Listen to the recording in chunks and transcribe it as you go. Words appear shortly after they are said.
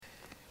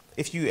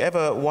if you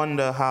ever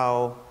wonder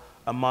how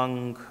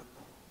among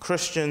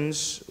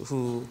Christians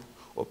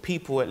or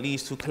people at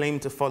least who claim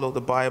to follow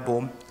the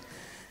Bible,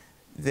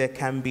 there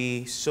can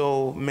be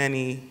so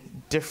many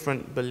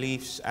different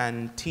beliefs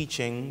and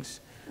teachings,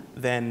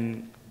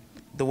 then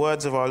the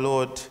words of our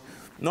Lord,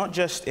 not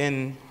just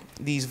in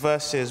these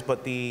verses,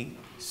 but the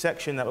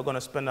section that we're going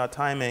to spend our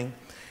time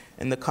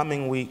in the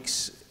coming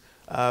weeks,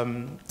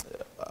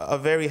 are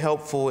very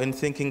helpful in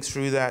thinking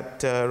through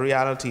that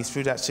reality,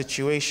 through that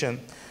situation.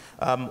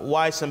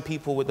 Why some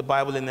people with the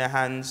Bible in their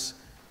hands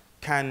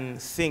can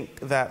think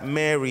that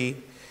Mary,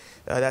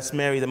 that's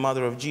Mary, the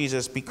mother of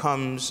Jesus,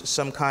 becomes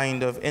some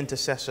kind of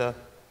intercessor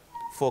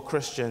for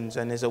Christians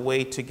and is a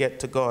way to get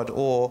to God,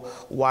 or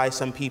why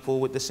some people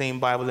with the same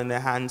Bible in their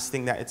hands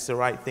think that it's the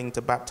right thing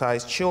to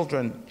baptize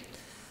children,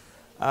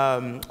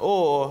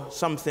 or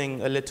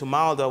something a little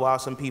milder, while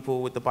some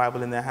people with the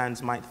Bible in their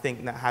hands might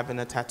think that having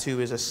a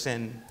tattoo is a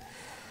sin.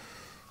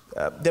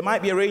 There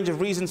might be a range of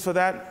reasons for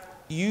that.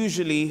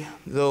 Usually,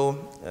 though,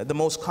 the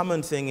most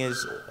common thing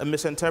is a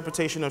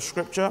misinterpretation of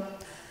Scripture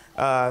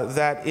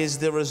that is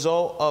the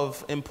result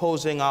of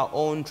imposing our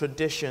own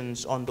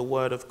traditions on the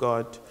Word of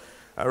God.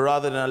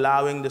 Rather than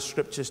allowing the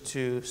Scriptures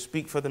to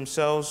speak for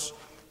themselves,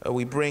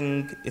 we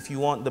bring, if you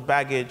want, the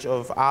baggage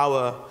of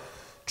our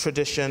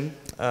tradition,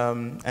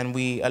 and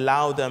we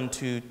allow them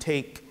to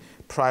take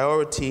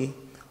priority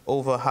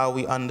over how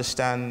we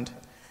understand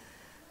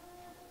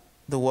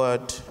the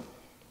Word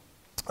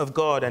of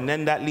God. And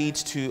then that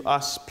leads to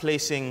us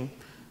placing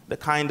the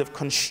kind of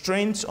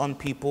constraints on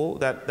people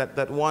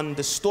that one,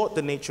 distort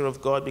the nature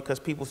of God, because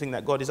people think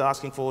that God is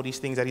asking for all these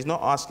things that he's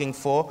not asking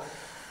for,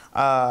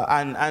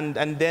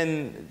 and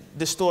then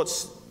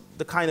distorts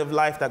the kind of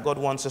life that God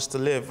wants us to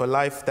live, a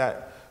life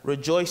that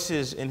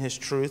rejoices in his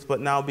truth, but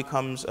now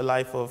becomes a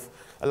life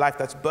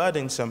that's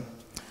burdensome.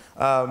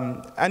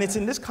 And it's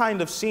in this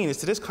kind of scene,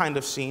 it's to this kind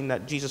of scene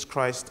that Jesus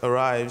Christ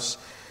arrives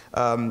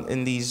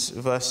in these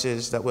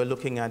verses that we're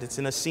looking at. It's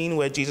in a scene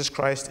where Jesus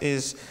Christ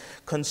is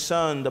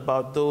concerned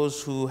about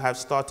those who have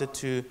started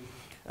to,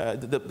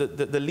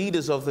 the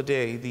leaders of the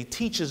day, the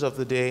teachers of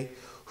the day,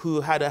 who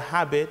had a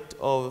habit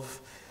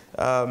of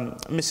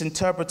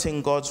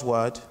misinterpreting God's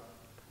word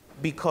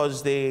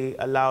because they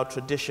allowed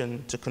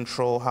tradition to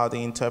control how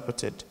they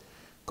interpreted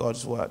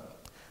God's word.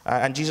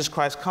 And Jesus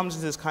Christ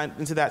comes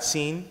into that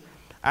scene,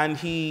 and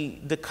he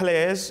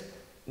declares,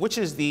 which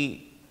is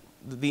the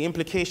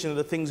implication of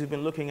the things we've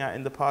been looking at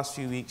in the past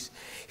few weeks.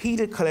 He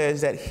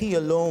declares that he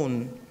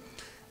alone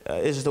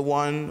is the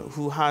one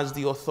who has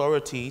the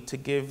authority to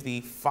give the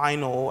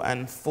final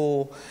and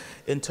full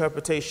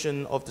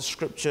interpretation of the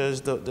Scriptures,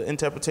 the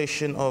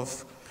interpretation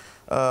of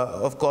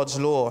God's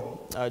law.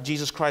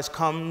 Jesus Christ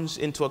comes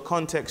into a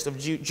context of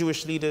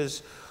Jewish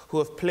leaders who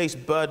have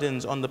placed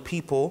burdens on the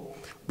people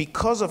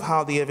because of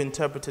how they have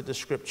interpreted the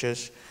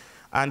Scriptures.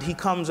 And he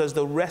comes as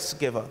the rest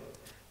giver,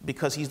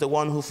 because he's the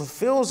one who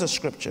fulfills the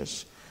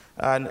Scriptures.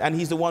 And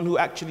he's the one who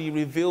actually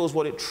reveals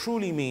what it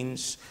truly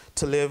means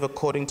to live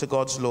according to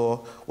God's law,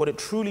 what it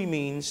truly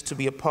means to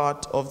be a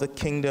part of the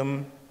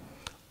kingdom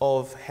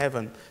of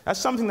heaven. That's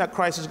something that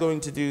Christ is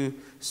going to do,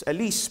 at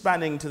least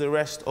spanning to the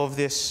rest of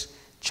this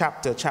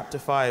chapter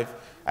 5,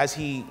 as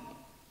he,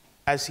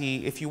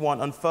 if you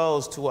want,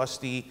 unfurls to us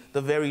the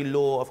very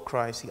law of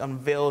Christ. He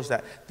unveils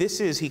that. This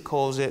is, he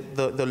calls it,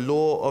 the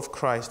law of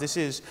Christ. This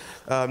is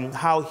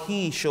how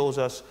he shows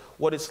us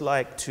what it's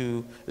like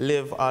to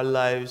live our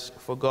lives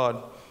for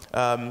God.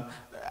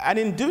 And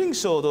in doing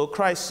so, though,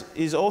 Christ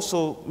is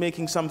also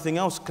making something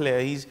else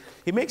clear.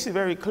 He makes it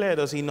very clear,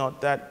 does he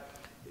not, that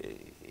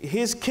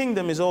his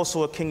kingdom is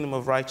also a kingdom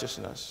of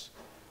righteousness.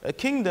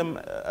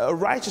 A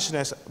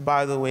righteousness,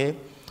 by the way,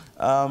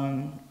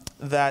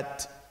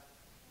 that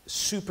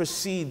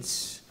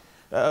supersedes,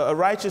 a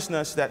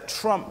righteousness that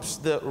trumps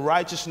the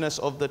righteousness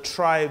of the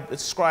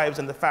scribes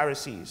and the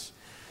Pharisees.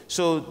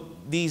 So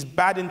these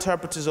bad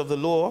interpreters of the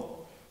law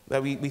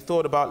that we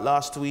thought about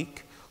last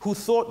week, who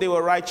thought they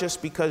were righteous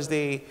because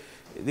they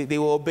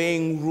were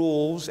obeying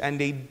rules and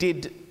they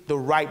did the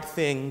right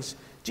things,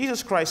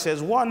 Jesus Christ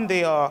says, one,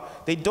 they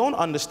don't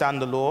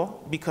understand the law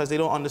because they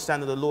don't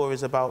understand that the law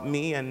is about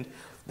me and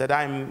that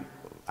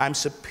I'm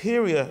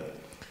superior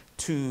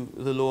to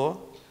the law.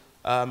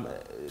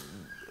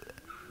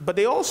 But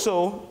they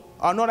also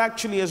are not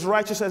actually as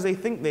righteous as they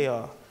think they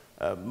are.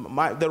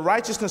 The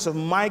righteousness of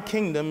my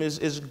kingdom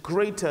is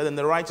greater than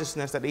the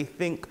righteousness that they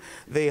think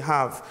they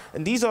have.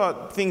 And these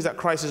are things that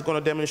Christ is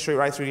going to demonstrate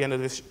right through the end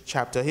of this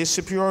chapter. His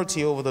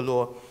superiority over the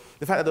law.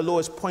 The fact that the law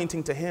is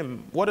pointing to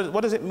him. What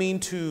does it mean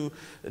to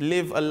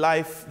live a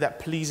life that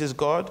pleases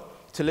God?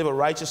 To live a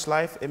righteous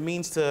life? It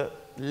means to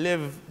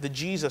live the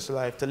Jesus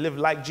life, to live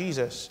like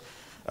Jesus,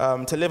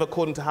 to live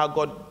according to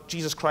how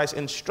Jesus Christ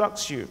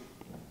instructs you.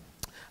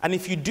 And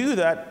if you do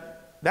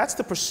that, that's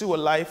to pursue a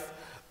life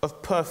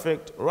of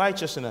perfect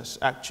righteousness,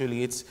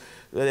 actually. It's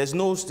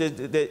not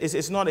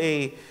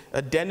a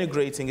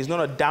denigrating, it's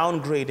not a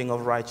downgrading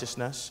of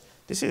righteousness.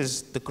 This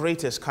is the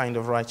greatest kind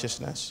of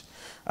righteousness.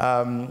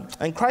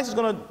 And Christ is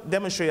going to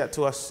demonstrate that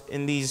to us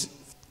in these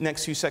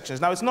next few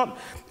sections. Now, it's not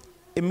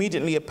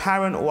immediately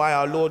apparent why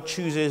our Lord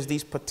chooses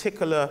these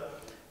particular,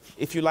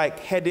 if you like,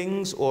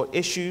 headings or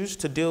issues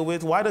to deal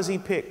with. Why does he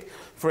pick,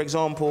 for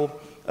example,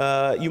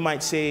 you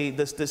might say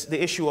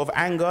the issue of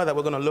anger that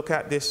we're going to look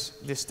at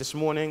this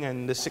morning,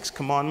 and the 6th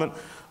commandment?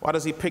 Why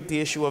does he pick the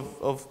issue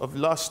of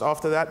lust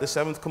after that, the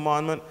 7th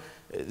commandment?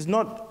 It's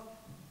not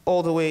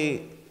all the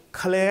way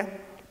clear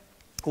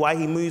why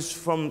he moves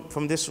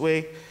from this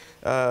way,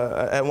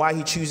 and why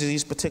he chooses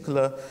these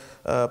particular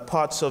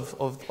parts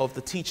of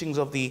the teachings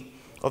of the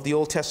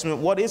Old Testament.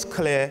 What is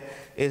clear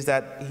is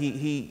that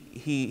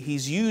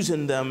he's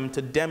using them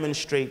to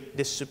demonstrate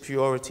this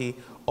superiority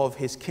of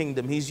his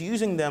kingdom. He's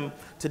using them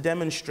to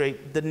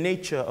demonstrate the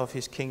nature of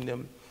his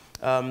kingdom,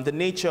 the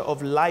nature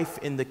of life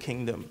in the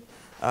kingdom,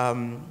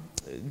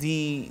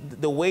 the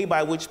way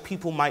by which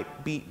people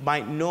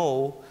might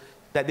know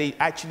that they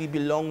actually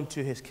belong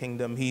to his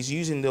kingdom. He's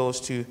using those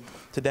to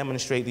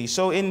demonstrate these.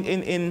 So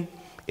in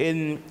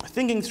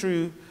thinking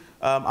through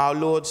our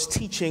Lord's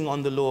teaching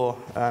on the law,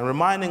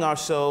 reminding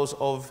ourselves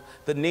of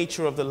the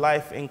nature of the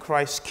life in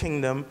Christ's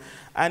kingdom,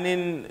 and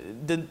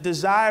in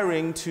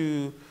desiring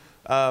to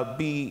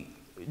be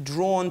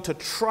drawn to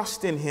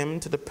trust in him,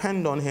 to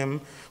depend on him,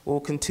 we'll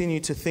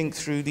continue to think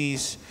through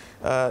these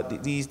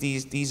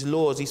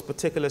laws, these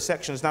particular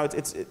sections. Now,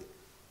 it's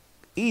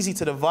easy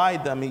to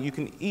divide them. You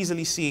can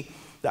easily see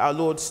that our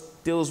Lord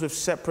deals with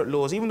separate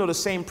laws, even though the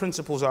same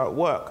principles are at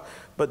work.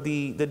 But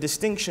the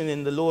distinction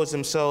in the laws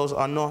themselves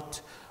are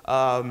not,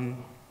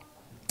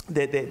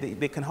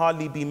 they can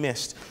hardly be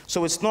missed.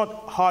 So it's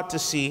not hard to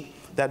see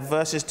that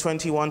verses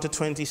 21 to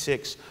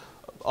 26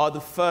 are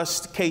the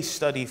first case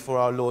study for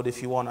our Lord,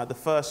 if you want, are the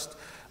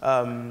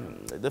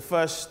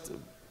first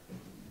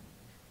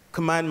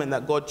commandment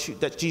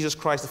that Jesus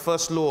Christ, the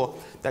first law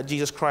that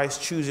Jesus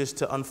Christ chooses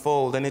to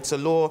unfold. And it's a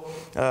law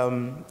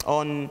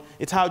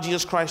it's how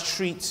Jesus Christ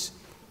treats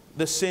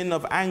the sin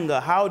of anger.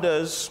 How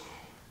does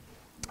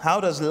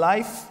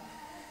life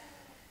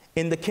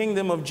in the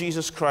kingdom of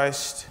Jesus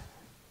Christ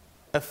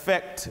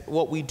affect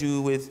what we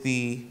do with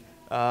the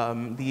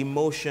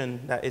emotion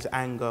that is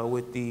anger,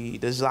 with the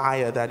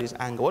desire that is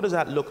anger? What does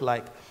that look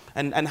like?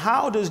 And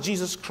how does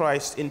Jesus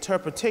Christ's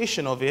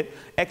interpretation of it,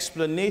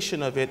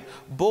 explanation of it,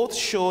 both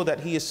show that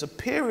he is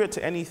superior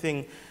to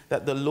anything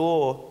that the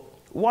law,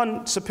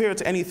 superior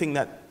to anything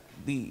that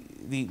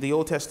the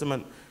Old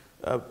Testament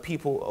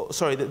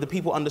the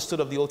people understood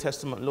of the Old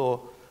Testament law.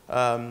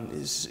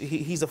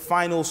 He's a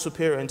final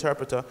superior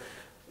interpreter.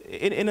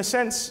 In a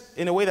sense,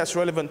 in a way that's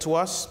relevant to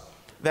us,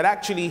 that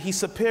actually he's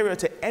superior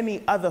to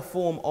any other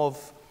form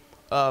of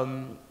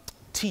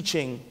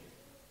teaching,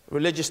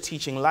 religious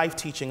teaching, life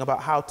teaching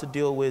about how to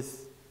deal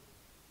with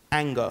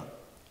anger,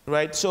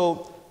 right?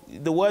 So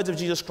the words of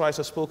Jesus Christ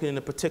are spoken in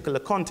a particular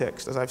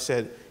context. As I've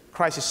said,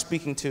 Christ is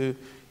speaking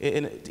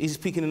he's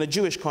speaking in a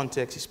Jewish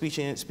context.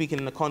 He's speaking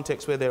in a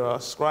context where there are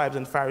scribes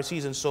and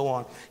Pharisees and so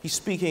on. He's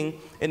speaking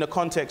in a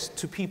context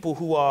to people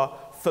who are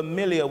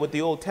familiar with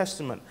the Old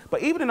Testament.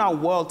 But even in our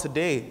world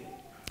today,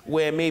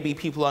 where maybe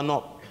people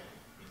are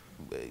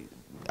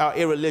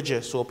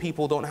irreligious, or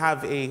people don't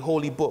have a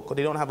holy book, or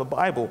they don't have a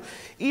Bible,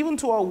 even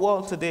to our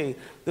world today,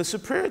 the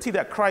superiority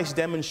that Christ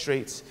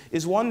demonstrates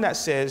is one that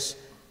says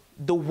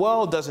the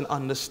world doesn't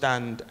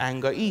understand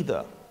anger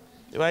either,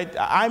 right?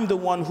 I'm the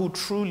one who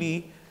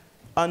truly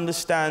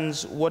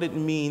understands what it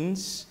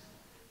means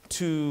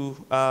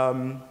to,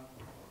 I'm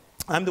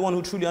the one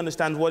who truly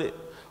understands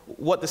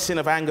what the sin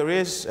of anger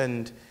is,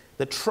 and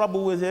the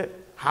trouble with it,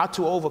 how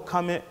to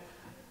overcome it,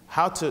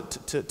 how to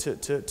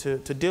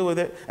deal with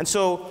it. And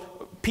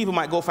so people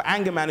might go for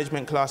anger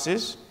management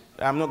classes.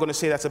 I'm not going to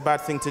say that's a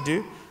bad thing to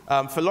do.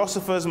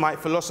 Philosophers might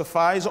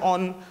philosophize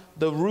on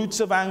the roots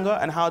of anger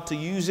and how to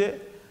use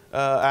it,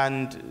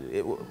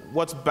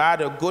 what's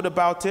bad or good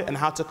about it, and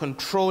how to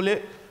control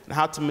it, and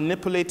how to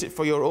manipulate it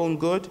for your own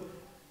good.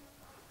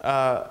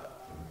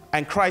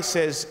 And Christ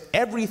says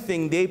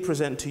everything they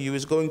present to you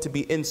is going to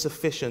be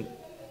insufficient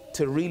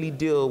to really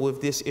deal with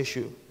this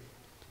issue.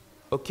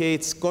 Okay,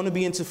 it's going to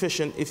be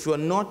insufficient if you're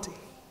not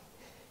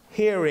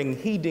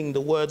heeding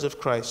the words of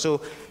Christ.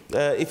 So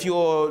if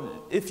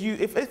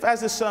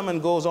as the sermon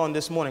goes on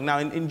this morning, now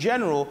in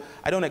general,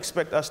 I don't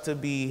expect us to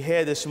be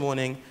here this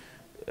morning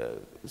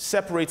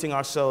separating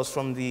ourselves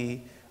from the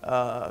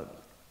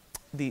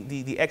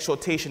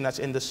exhortation that's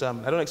in the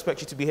sermon. I don't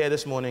expect you to be here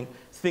this morning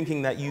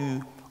thinking that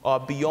you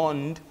are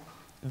beyond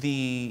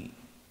the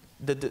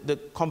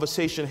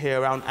conversation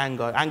here around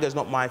anger. Anger is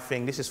not my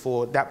thing. This is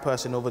for that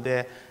person over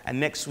there. And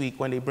next week,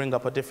 when they bring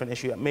up a different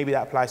issue, maybe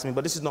that applies to me,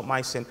 but this is not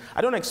my sin. I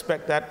don't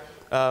expect that.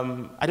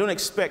 I don't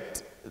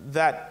expect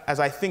that as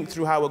I think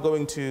through how we're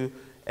going to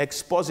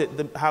exposit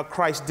how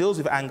Christ deals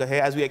with anger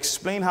here. As we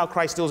explain how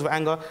Christ deals with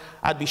anger,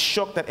 I'd be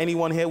shocked that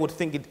anyone here would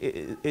think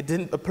it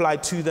didn't apply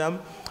to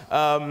them.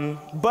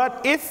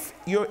 But if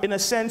you're, in a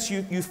sense,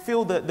 you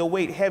feel the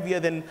weight heavier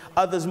than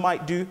others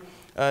might do,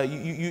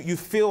 you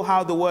feel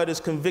how the word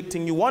is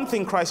convicting you, one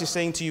thing Christ is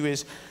saying to you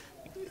is,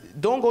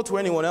 don't go to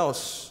anyone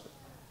else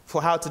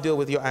for how to deal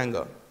with your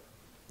anger.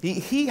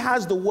 He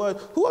has the word.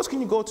 Who else can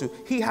you go to?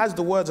 He has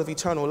the words of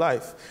eternal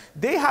life.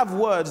 They have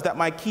words that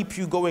might keep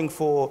you going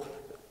for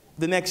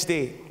the next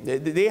day.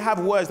 They have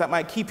words that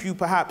might keep you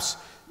perhaps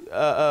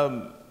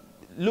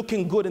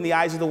looking good in the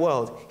eyes of the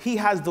world. He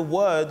has the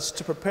words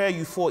to prepare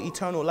you for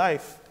eternal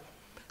life.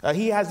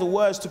 He has the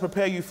words to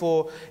prepare you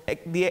for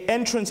the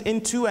entrance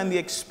into and the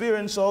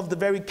experience of the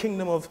very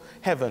kingdom of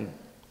heaven,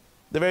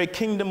 the very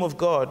kingdom of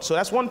God. So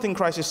that's one thing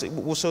Christ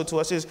will show to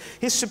us, is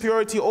his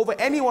superiority over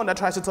anyone that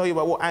tries to tell you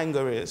about what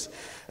anger is,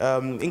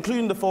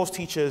 including the false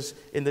teachers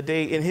in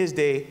his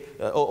day,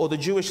 or the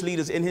Jewish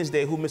leaders in his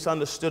day who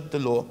misunderstood the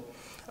law.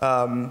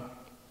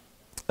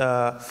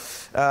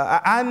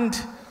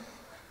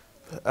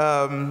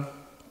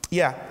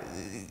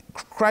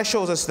 Christ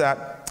shows us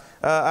that.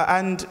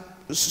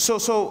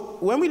 So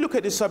when we look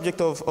at this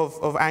subject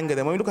of anger,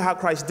 then when we look at how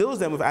Christ deals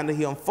then with anger,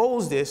 he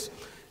unfolds this.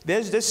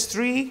 There's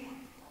three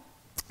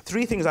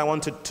things I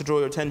want to draw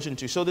your attention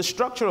to. So the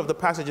structure of the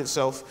passage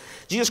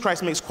itself, Jesus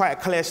Christ makes quite a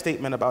clear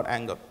statement about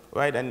anger,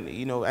 right? And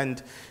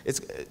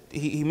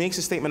he makes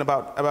a statement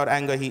about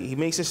anger. He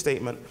makes a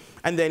statement,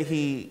 and then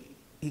he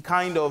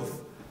kind of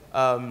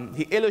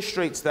he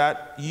illustrates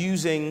that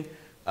using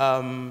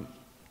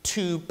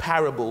two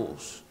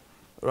parables,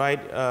 right?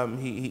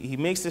 He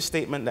makes this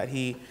statement that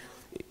he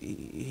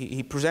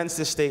presents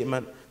this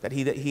statement that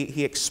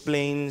he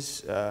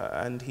explains,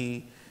 and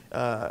he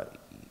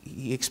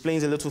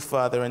explains a little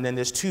further, and then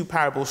there's two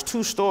parables,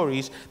 two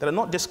stories that are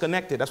not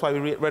disconnected. That's why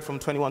we read from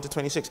 21 to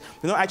 26.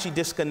 They're not actually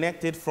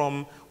disconnected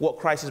from what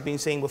Christ has been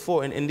saying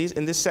before. And in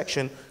this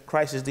section,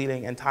 Christ is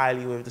dealing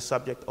entirely with the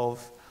subject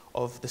of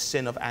the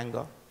sin of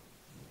anger,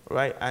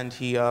 right? And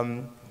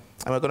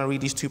we're going to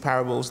read these two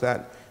parables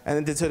so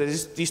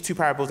there's these two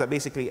parables that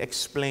basically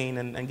explain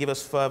and give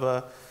us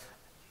further,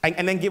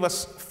 and then give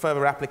us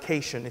further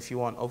application, if you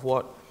want, of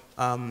what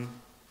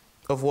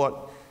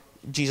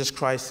Jesus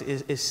Christ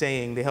is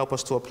saying. They help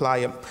us to apply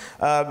it.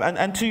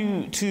 And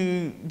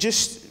to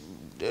just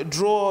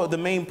draw the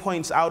main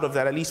points out of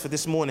that, at least for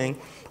this morning,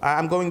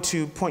 I'm going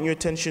to point your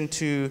attention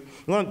to,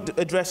 I'm going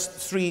to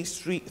address three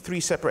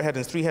separate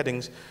headings, three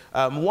headings.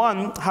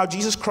 One, how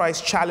Jesus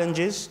Christ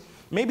challenges,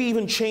 maybe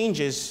even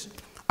changes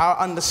our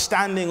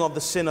understanding of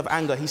the sin of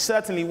anger. He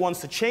certainly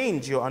wants to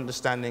change your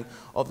understanding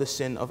of the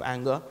sin of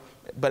anger,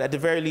 but at the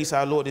very least,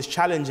 our Lord is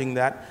challenging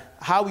that,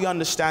 how we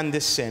understand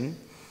this sin.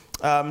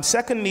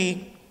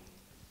 Secondly,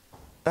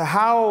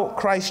 how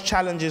Christ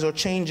challenges or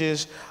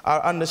changes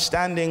our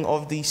understanding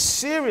of the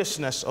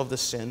seriousness of the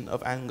sin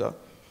of anger.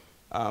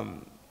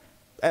 And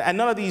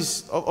none of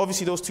these,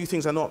 obviously those two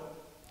things are not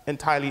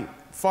entirely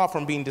far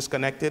from being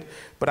disconnected,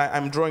 but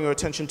I'm drawing your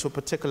attention to a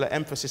particular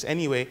emphasis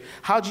anyway.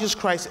 How Jesus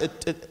Christ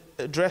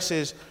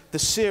addresses the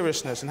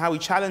seriousness and how he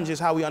challenges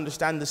how we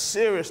understand the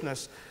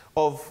seriousness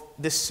of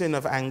this sin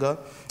of anger.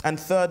 And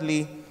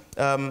thirdly,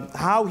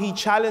 how he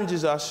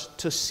challenges us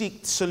to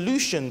seek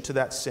solution to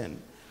that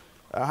sin.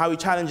 How he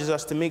challenges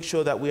us to make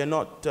sure that we are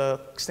not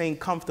staying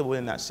comfortable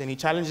in that sin. He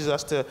challenges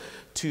us to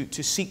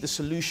seek the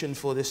solution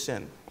for this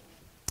sin.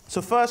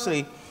 So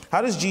firstly,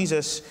 how does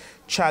Jesus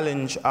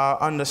challenge our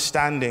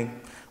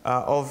understanding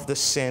of the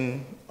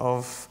sin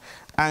of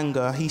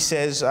anger? He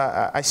says,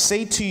 I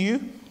say to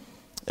you,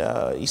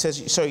 he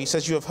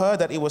says, you have heard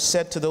that it was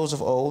said to those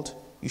of old,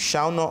 you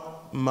shall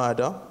not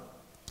murder,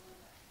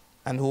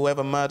 and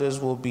whoever murders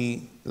will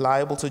be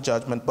liable to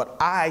judgment. But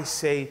I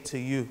say to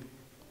you,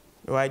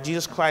 right?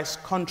 Jesus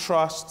Christ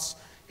contrasts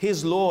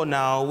his law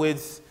now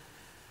with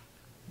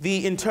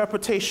the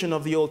interpretation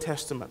of the Old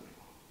Testament.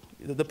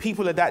 The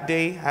people at that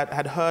day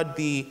had heard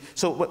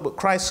so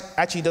Christ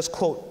actually does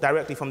quote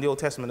directly from the Old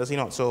Testament, does he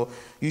not? So,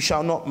 you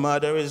shall not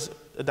murder is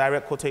a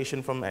direct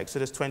quotation from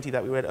Exodus 20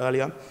 that we read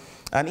earlier.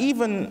 And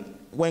even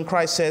when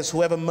Christ says,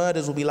 whoever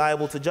murders will be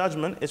liable to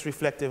judgment, it's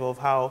reflective of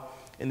how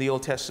in the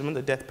Old Testament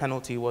the death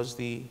penalty was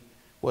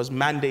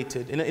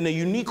mandated. In a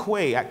unique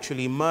way,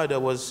 actually, murder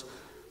was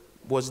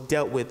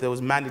dealt with. There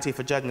was mandated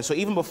for judgment. So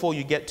even before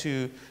you get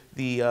to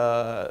the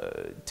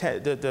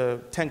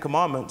Ten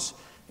Commandments,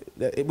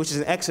 which is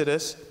in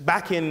Exodus,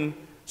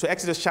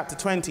 Exodus chapter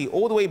 20,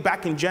 all the way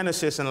back in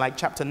Genesis and like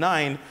chapter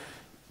 9,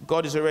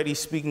 God is already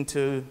speaking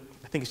to,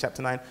 I think it's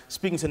chapter 9,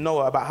 speaking to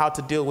Noah about how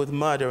to deal with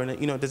murder.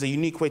 And, there's a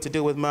unique way to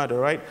deal with murder,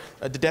 right?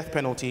 The death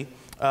penalty.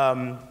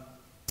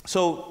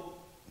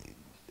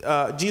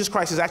 Jesus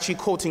Christ is actually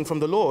quoting from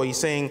the law. He's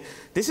saying,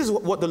 this is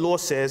what the law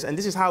says, and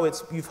this is how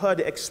you've heard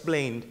it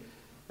explained.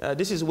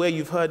 This is where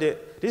you've heard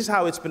it. This is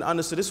how it's been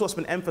understood. This is what's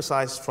been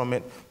emphasized from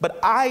it. But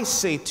I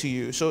say to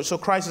you, so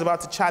Christ is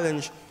about to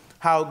challenge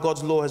how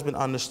God's law has been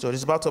understood.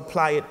 He's about to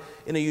apply it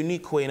in a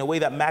unique way, in a way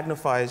that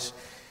magnifies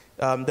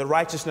the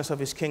righteousness of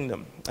his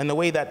kingdom, and a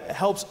way that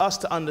helps us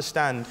to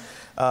understand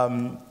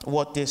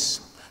what this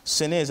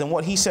sin is. And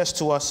what he says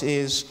to us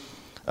is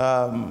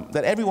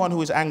that everyone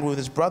who is angry with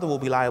his brother will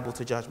be liable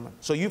to judgment.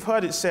 So you've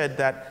heard it said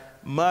that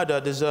murder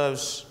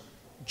deserves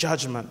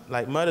judgment.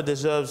 Like murder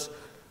deserves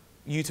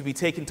you to be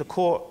taken to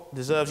court,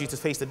 deserves you to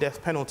face the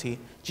death penalty.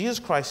 Jesus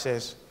Christ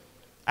says,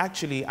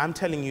 actually, I'm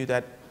telling you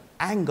that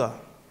anger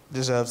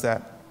deserves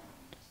that.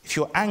 If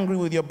you're angry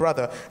with your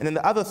brother, and then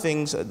the other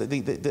things,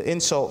 the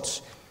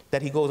insults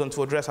that he goes on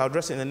to address, I'll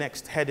address it in the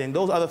next heading.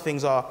 Those other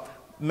things are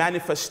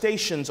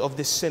manifestations of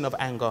this sin of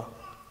anger.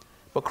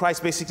 But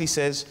Christ basically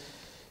says,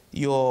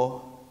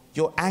 your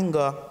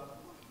anger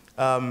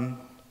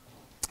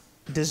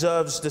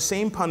deserves the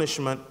same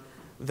punishment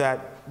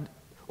that,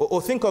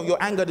 or think of your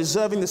anger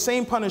deserving the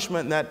same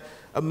punishment that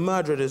a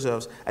murderer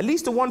deserves. At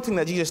least the one thing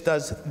that Jesus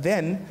does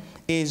then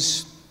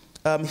is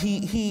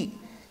he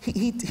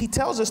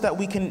tells us that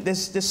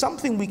there's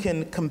something we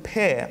can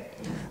compare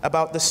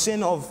about the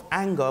sin of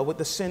anger with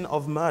the sin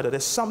of murder.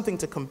 There's something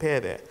to compare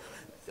there.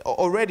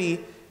 Already,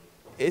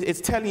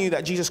 it's telling you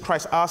that Jesus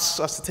Christ asks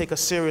us to take a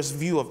serious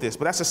view of this,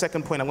 but that's the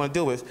second point I'm going to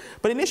deal with.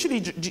 But initially,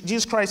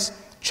 Jesus Christ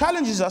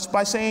challenges us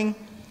by saying,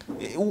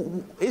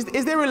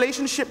 is there a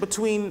relationship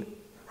between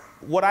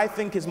what I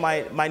think is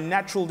my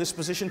natural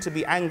disposition to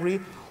be angry,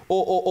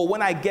 or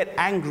when I get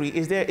angry,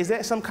 is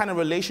there some kind of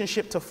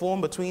relationship to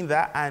form between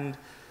that and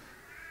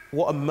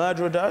what a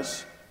murderer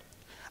does?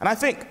 And I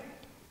think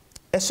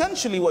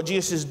essentially what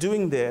Jesus is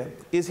doing there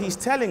is he's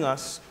telling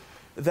us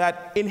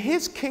that in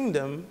his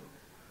kingdom,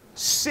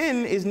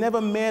 sin is never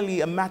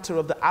merely a matter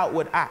of the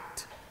outward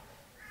act.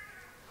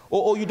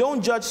 Or you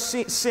don't judge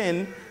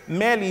sin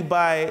merely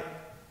by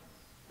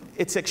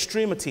its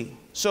extremity.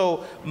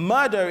 So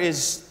murder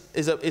is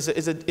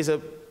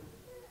a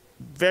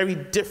very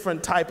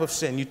different type of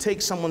sin. You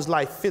take someone's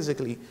life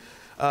physically.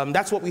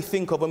 That's what we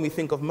think of when we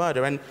think of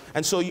murder.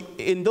 And so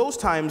in those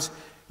times,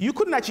 you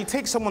couldn't actually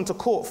take someone to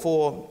court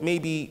for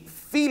maybe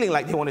feeling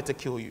like they wanted to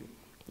kill you.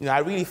 I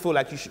really feel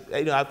like you should,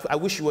 I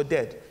wish you were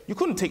dead. You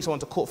couldn't take someone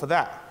to court for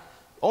that.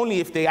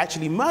 Only if they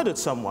actually murdered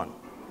someone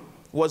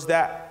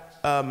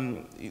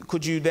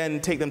could you then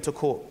take them to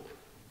court.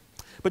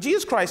 But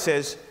Jesus Christ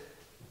says,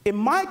 in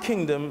my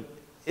kingdom,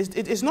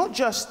 it's not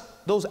just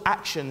those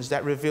actions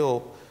that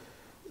reveal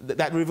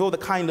the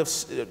kind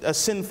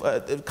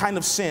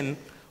of sin,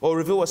 or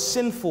reveal a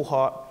sinful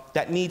heart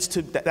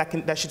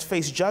that should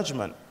face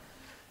judgment.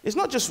 It's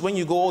not just when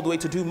you go all the way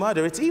to do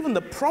murder. It's even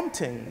the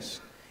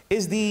promptings,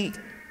 is the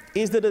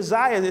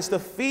desires, it's the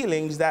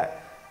feelings that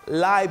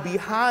lie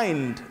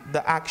behind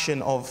the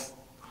action of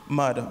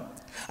murder.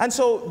 And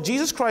so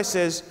Jesus Christ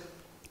says,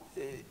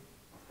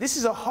 this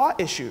is a heart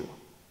issue.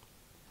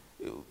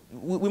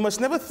 We must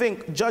never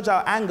judge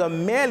our anger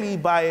merely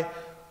by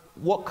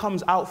what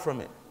comes out from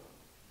it,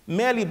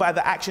 merely by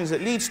the actions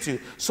it leads to,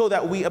 so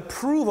that we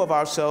approve of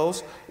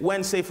ourselves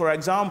when, say, for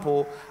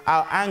example,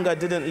 our anger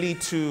didn't lead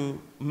to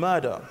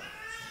murder,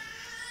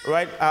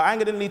 right? Our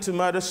anger didn't lead to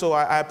murder, so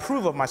I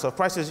approve of myself.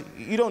 Christ says,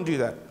 you don't do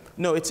that.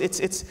 No,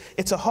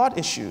 it's a heart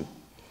issue.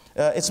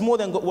 It's more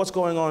than what's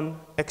going on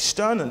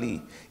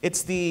externally.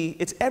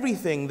 It's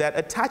everything that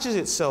attaches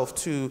itself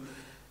to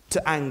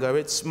anger.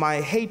 It's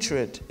my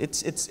hatred.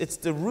 It's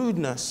the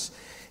rudeness.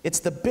 It's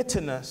the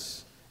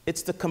bitterness.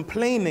 It's the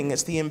complaining.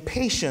 It's the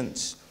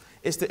impatience.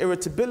 It's the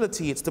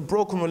irritability. It's the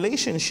broken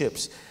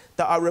relationships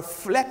that are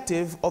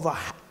reflective of an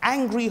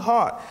angry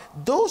heart.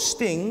 Those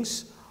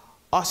things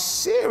are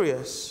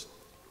serious.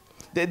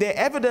 They're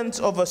evidence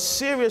of a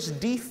serious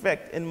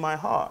defect in my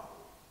heart.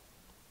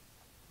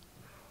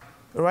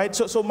 Right?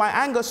 So my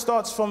anger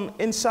starts from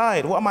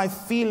inside. What am I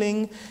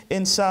feeling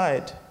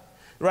inside?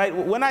 Right?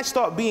 When I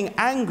start being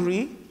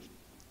angry,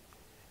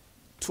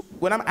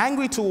 when I'm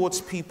angry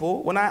towards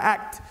people, when I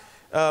act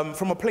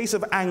from a place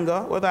of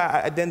anger, whether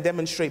I then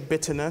demonstrate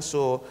bitterness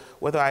or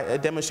whether I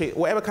demonstrate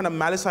whatever kind of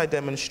malice I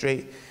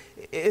demonstrate,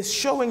 it's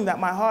showing that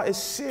my heart is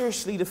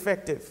seriously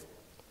defective.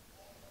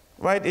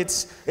 Right?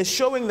 It's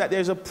showing that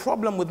there's a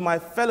problem with my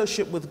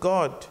fellowship with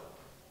God.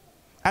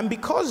 And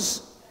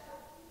because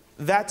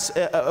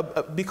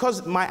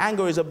because my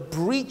anger is a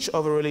breach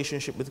of a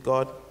relationship with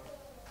God,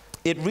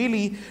 it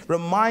really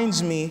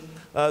reminds me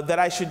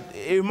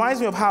it reminds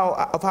me of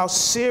how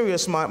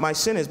serious my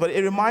sin is, but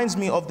it reminds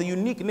me of the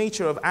unique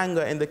nature of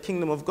anger in the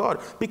kingdom of God,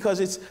 because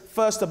it's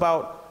first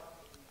about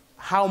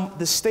how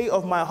the state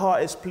of my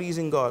heart is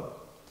pleasing God.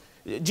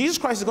 Jesus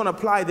Christ is going to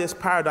apply this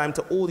paradigm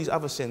to all these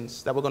other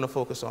sins that we're going to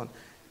focus on.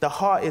 The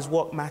heart is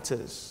what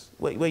matters,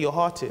 where your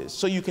heart is.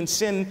 So you can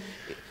sin.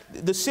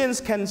 The sins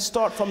can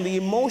start from the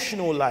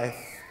emotional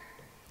life.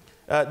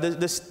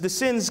 The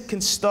sins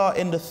can start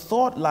in the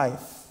thought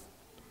life,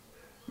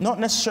 not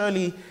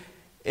necessarily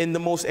in the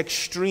most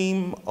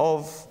extreme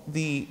of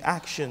the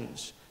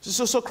actions.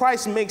 So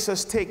Christ makes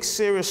us take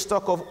serious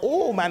stock of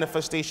all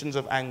manifestations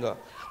of anger.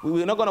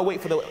 We're not going to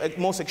wait for the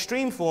most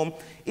extreme form.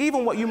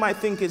 Even what you might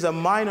think is a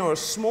minor or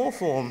small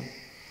form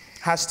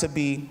has to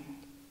be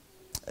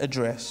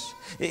addressed.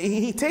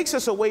 He takes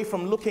us away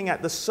from looking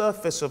at the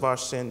surface of our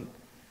sin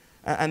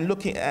and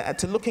looking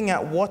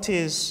at what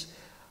is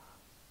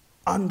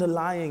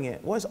underlying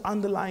it. What is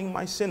underlying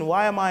my sin?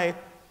 Why am I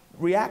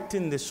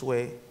reacting this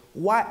way?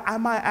 Why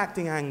am I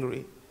acting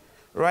angry?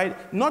 Right?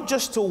 Not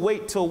just to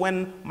wait till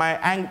when my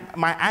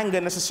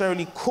anger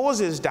necessarily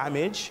causes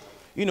damage.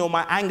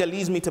 My anger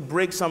leads me to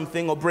break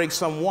something or break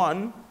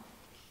someone.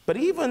 But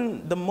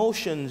even the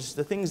motions,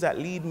 the things that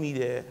lead me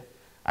there,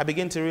 I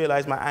begin to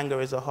realize my anger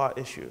is a heart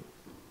issue.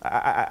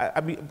 I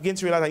begin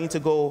to realize I need to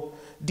go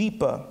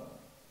deeper.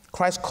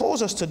 Christ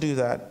calls us to do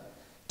that,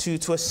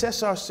 to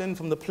assess our sin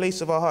from the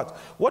place of our heart.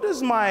 What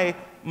is my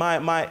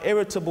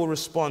irritable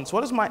response?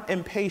 What is my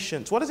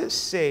impatience? What does it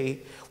say?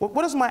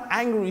 What is my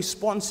angry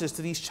responses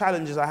to these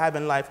challenges I have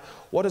in life?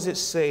 What does it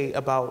say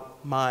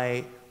about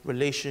my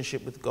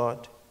relationship with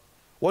God?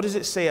 What does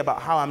it say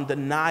about how I'm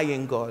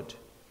denying God?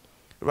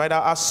 Right?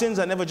 Our sins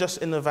are never just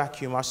in the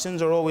vacuum. Our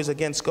sins are always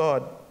against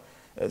God.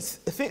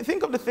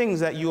 Think of the things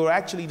that you are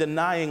actually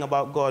denying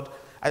about God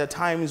at the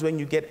times when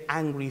you get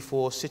angry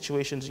for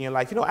situations in your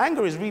life. You know,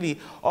 anger is really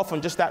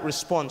often just that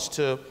response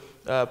to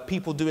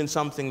people doing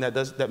something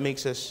that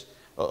makes us,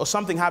 or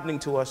something happening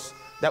to us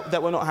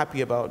that we're not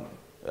happy about.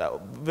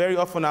 Very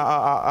often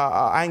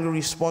our angry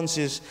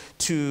responses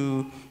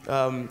to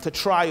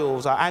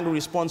trials, our angry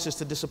responses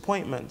to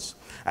disappointments.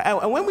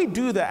 And when we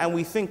do that and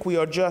we think we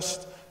are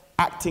just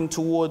acting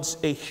towards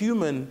a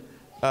human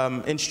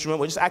instrument,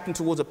 we're just acting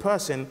towards a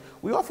person,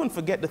 we often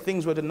forget the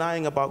things we're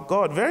denying about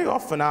God. Very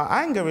often our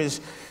anger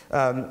is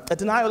a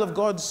denial of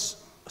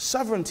God's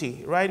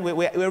sovereignty, right?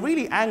 We're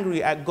really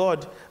angry at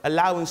God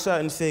allowing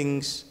certain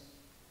things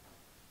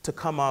to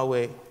come our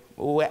way.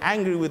 We're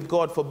angry with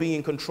God for being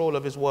in control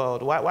of his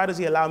world. Why does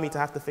he allow me to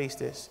have to face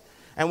this?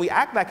 And we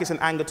act like it's an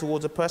anger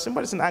towards a person,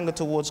 but it's an anger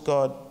towards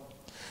God.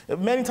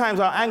 Many times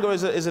our anger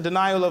is a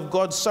denial of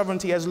God's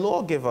sovereignty as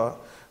lawgiver,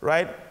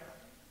 right?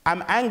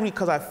 I'm angry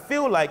because I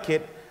feel like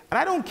it, and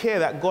I don't care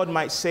that God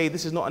might say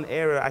this is not an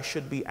area I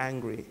should be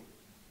angry,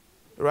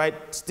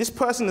 right? This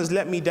person has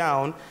let me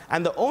down,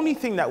 and the only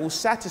thing that will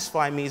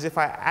satisfy me is if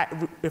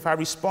I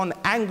respond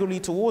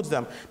angrily towards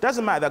them. It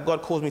doesn't matter that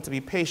God calls me to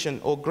be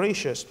patient or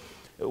gracious.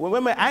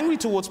 When we're angry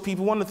towards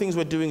people, one of the things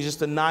we're doing is just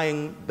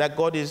denying that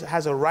God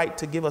has a right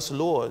to give us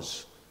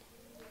laws.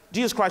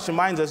 Jesus Christ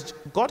reminds us,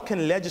 God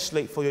can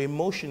legislate for your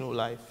emotional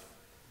life.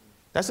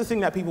 That's the thing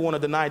that people want to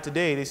deny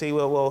today. They say,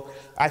 well,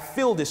 I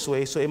feel this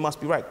way, so it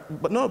must be right.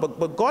 But no,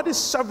 but God is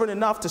sovereign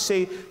enough to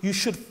say,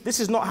 this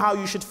is not how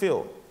you should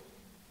feel.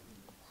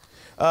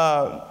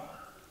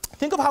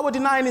 Think of how we're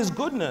denying his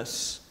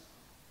goodness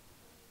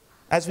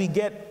as we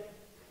get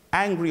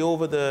angry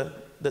over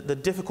the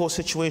difficult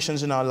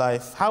situations in our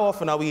life. How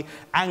often are we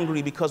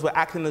angry because we're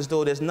acting as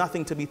though there's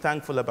nothing to be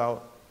thankful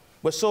about?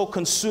 We're so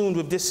consumed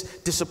with this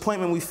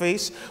disappointment we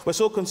face. We're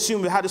so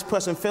consumed with how this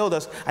person failed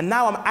us. And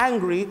now I'm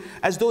angry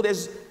as though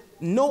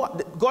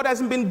God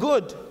hasn't been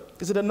good.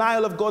 It's a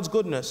denial of God's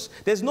goodness.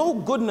 There's no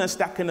goodness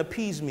that can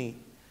appease me.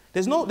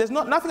 There's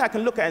nothing I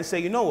can look at and say,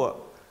 you know what?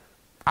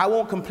 I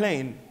won't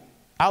complain.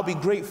 I'll be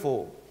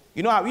grateful.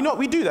 You know,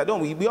 we do that,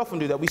 don't we? We often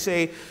do that. We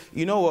say,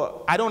 you know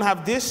what? I don't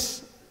have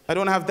this, I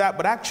don't have that,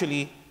 but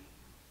actually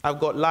I've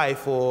got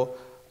life, or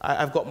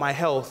I've got my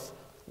health.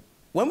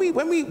 When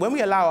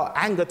we allow our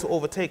anger to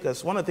overtake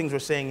us, one of the things we're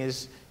saying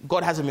is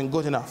God hasn't been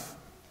good enough.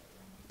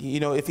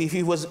 You know, if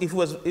he was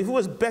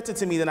better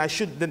to me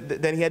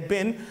than he had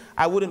been,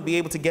 I wouldn't be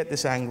able to get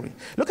this angry.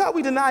 Look how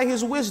we deny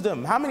his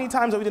wisdom. How many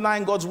times are we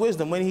denying God's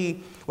wisdom? When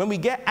we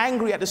get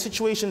angry at the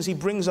situations he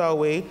brings our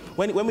way,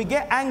 when we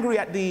get angry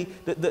at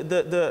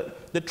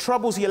the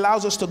troubles he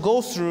allows us to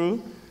go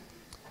through,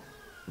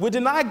 we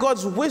deny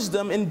God's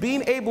wisdom in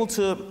being able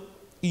to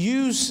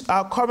use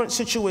our current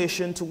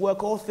situation to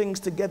work all things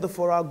together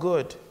for our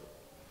good.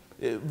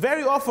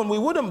 Very often we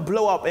wouldn't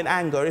blow up in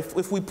anger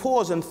if we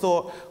pause and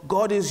thought,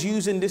 God is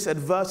using this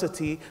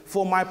adversity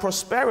for my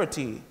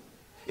prosperity.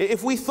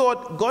 If we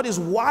thought God is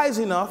wise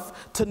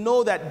enough to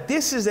know that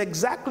this is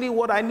exactly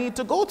what I need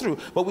to go through.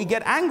 But we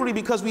get angry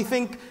because we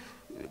think,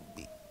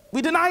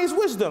 we deny his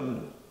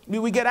wisdom.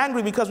 We get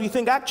angry because we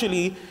think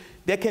actually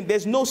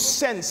there's no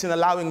sense in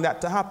allowing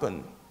that to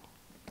happen.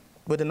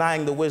 We're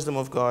denying the wisdom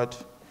of God.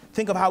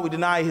 Think of how we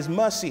deny his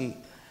mercy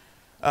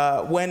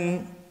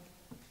when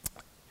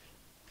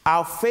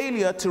our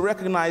failure to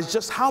recognize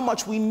just how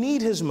much we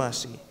need his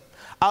mercy,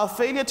 our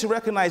failure to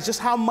recognize just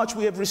how much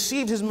we have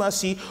received his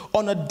mercy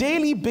on a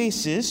daily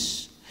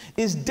basis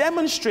is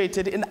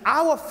demonstrated in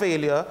our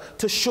failure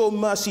to show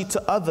mercy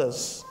to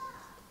others.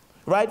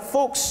 Right,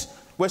 folks?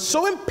 We're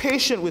so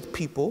impatient with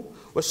people.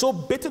 We're so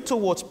bitter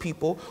towards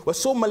people. We're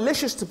so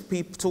malicious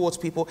towards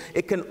people.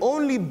 It can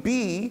only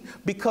be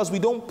because we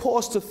don't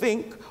pause to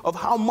think of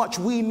how much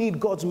we need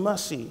God's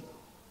mercy,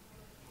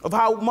 of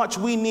how much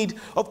we need,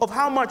 of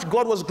how much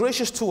God was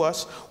gracious to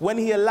us when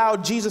he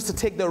allowed Jesus to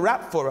take the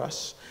rap for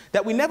us,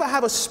 that we never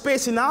have a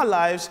space in our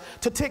lives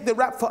to take the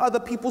rap for other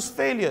people's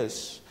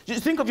failures.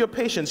 Just think of your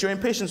patience, your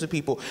impatience with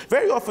people.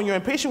 Very often you're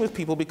impatient with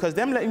people because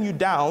them letting you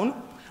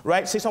down,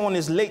 right? Say someone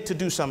is late to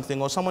do something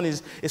or someone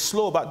is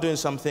slow about doing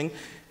something.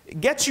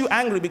 Gets you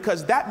angry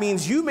because that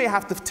means you may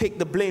have to take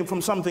the blame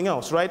from something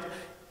else, right?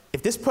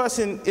 If this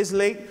person is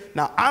late,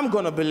 now I'm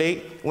going to be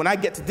late. When I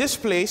get to this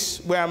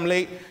place where I'm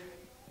late,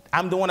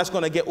 I'm the one that's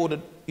going to get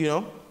ordered, you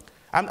know?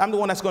 I'm the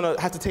one that's going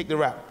to have to take the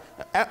rap.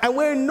 And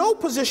we're in no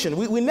position.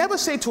 We never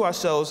say to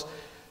ourselves,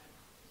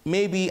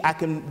 maybe I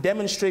can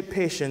demonstrate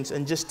patience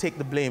and just take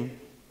the blame.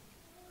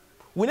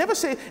 We never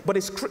say, but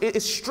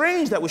it's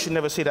strange that we should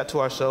never say that to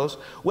ourselves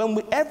when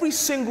every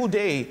single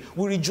day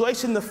we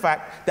rejoice in the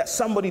fact that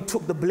somebody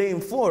took the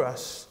blame for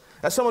us,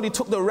 that somebody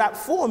took the rap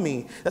for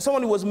me, that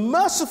somebody was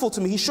merciful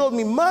to me. He showed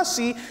me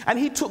mercy and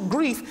he took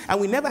grief,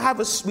 and we never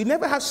have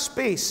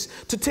space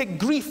to take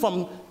grief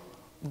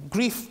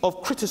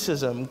of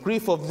criticism,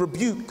 grief of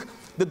rebuke,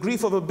 the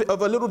grief of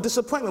a little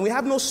disappointment. We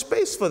have no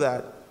space for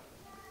that.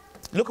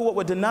 Look at what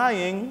we're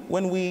denying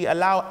when we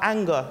allow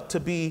anger to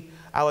be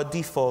our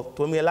default,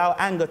 when we allow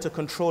anger to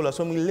control us,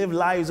 when we live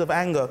lives of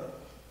anger,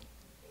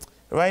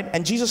 right?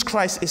 And Jesus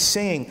Christ is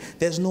saying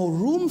there's no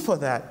room for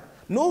that,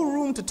 no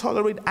room to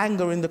tolerate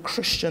anger in the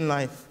Christian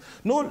life,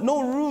 no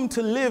room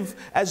to live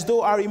as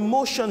though our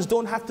emotions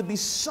don't have to be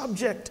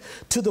subject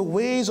to the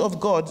ways of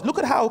God. Look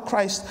at how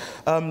Christ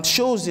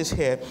shows this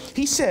here.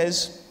 He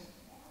says,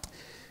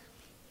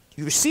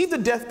 you receive the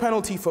death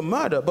penalty for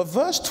murder, but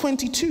verse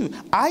 22,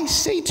 I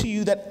say to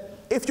you that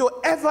if you're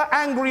ever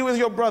angry with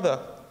your brother,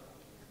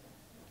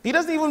 he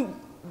doesn't even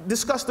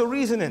discuss the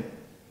reasoning.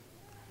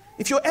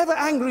 If you're ever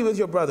angry with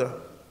your brother,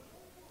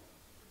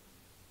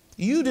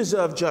 you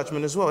deserve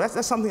judgment as well.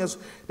 That's something else.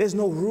 There's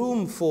no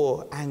room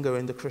for anger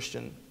in the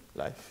Christian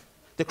life.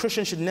 The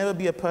Christian should never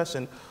be a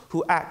person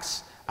who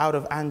acts out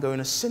of anger in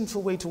a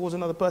sinful way towards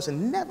another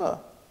person. Never.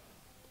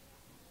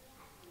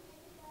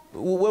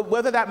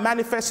 Whether that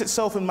manifests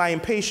itself in my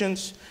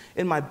impatience,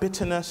 in my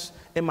bitterness,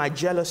 in my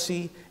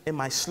jealousy, in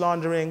my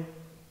slandering,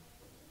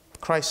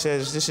 Christ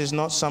says this is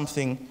not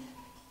something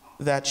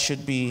that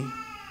should be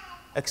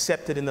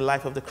accepted in the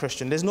life of the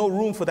Christian. There's no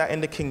room for that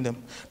in the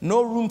kingdom.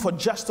 No room for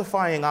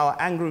justifying our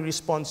angry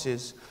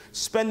responses,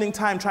 spending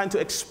time trying to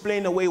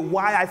explain away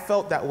why I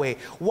felt that way,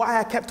 why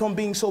I kept on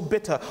being so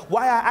bitter,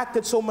 why I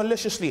acted so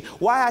maliciously,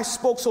 why I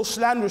spoke so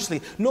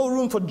slanderously. No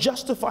room for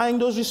justifying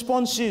those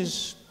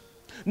responses.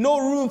 No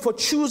room for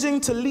choosing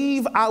to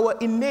leave our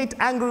innate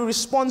angry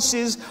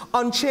responses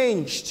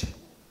unchanged.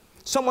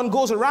 Someone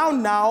goes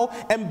around now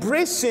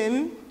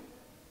embracing,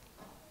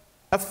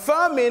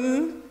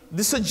 affirming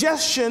the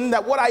suggestion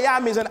that what I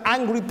am is an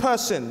angry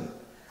person.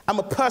 I'm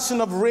a person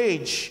of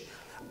rage.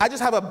 I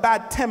just have a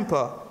bad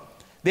temper.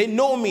 They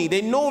know me,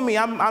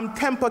 I'm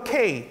temper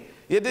K.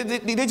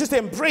 They just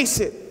embrace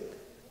it.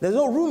 There's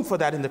no room for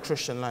that in the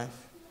Christian life.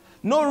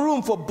 No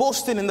room for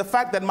boasting in the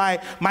fact that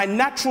my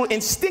natural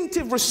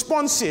instinctive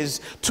responses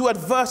to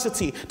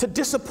adversity, to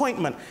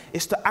disappointment,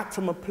 is to act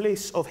from a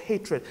place of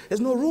hatred. There's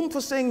no room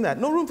for saying that.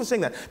 No room for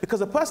saying that.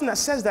 Because the person that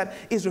says that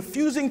is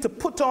refusing to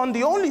put on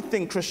the only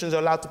thing Christians are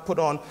allowed to put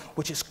on,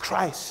 which is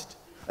Christ.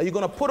 Are you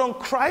going to put on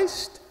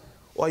Christ,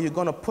 or are you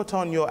going to put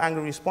on your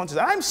angry responses?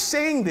 And I'm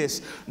saying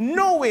this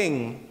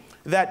knowing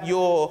that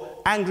your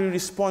angry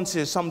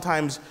responses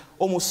sometimes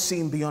almost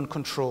seem beyond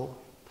control.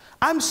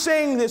 I'm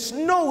saying this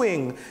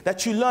knowing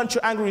that you learned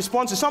your angry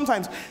responses.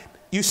 Sometimes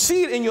you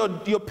see it in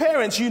your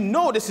parents, you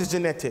know this is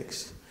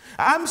genetics.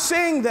 I'm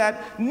saying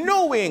that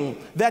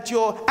knowing that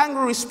your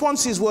angry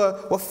responses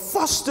were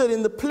fostered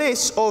in the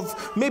place of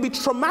maybe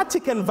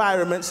traumatic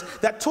environments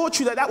that taught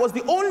you that was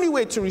the only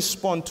way to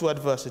respond to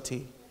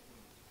adversity.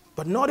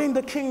 But not in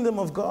the kingdom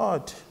of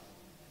God.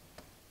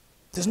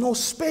 There's no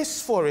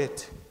space for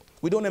it.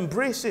 We don't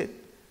embrace it.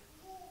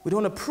 We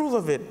don't approve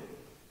of it.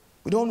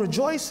 We don't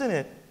rejoice in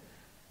it.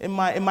 In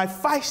my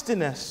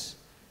feistiness,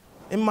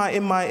 in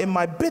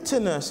my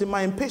bitterness, in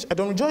my impatience, I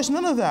don't rejoice,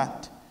 none of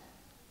that.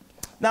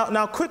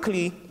 Now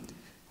quickly,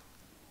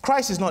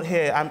 Christ is not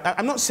here.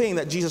 I'm not saying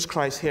that Jesus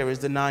Christ here is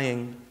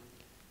denying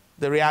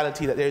the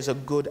reality that there is a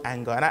good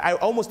anger. And I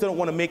almost don't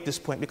want to make this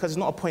point because it's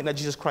not a point that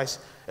Jesus Christ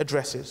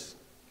addresses.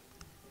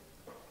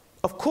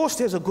 Of course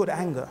there's a good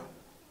anger.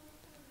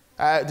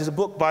 There's a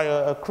book by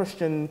a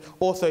Christian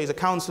author, he's a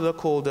counselor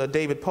called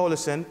David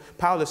Powlison,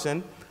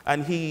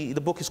 and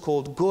the book is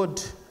called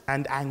Good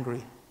and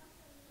Angry.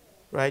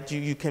 Right?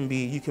 You can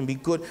be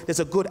good. There's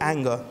a good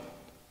anger.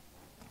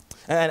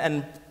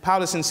 And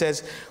Powlison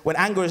says, when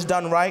anger is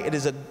done right, it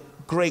is a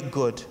great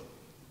good.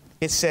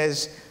 It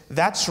says,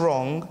 that's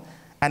wrong,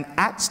 and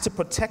acts to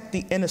protect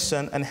the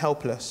innocent and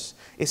helpless.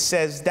 It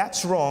says,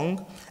 that's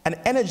wrong, and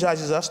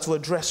energizes us to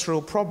address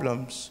real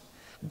problems.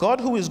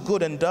 God, who is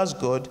good and does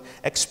good,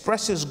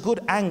 expresses good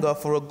anger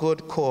for a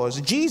good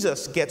cause.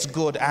 Jesus gets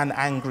good and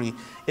angry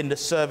in the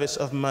service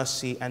of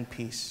mercy and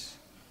peace.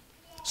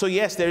 So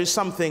yes, there is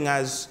something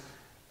as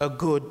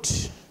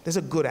there's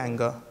a good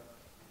anger.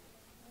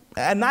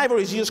 And neither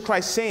is Jesus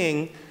Christ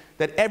saying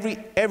that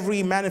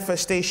every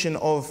manifestation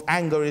of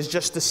anger is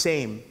just the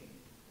same.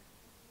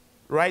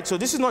 Right? So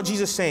this is not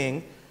Jesus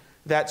saying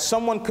that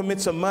someone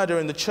commits a murder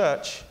in the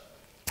church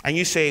and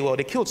you say, well,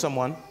 they killed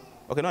someone.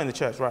 Okay, not in the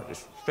church, right?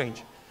 It's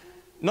strange.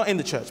 Not in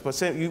the church, but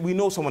say we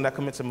know someone that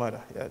commits a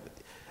murder. Yeah.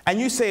 And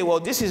you say, well,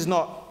 this is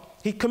not,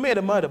 he committed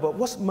a murder, but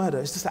what's murder?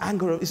 It's just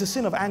anger, it's a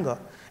sin of anger.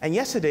 And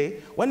yesterday,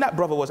 when that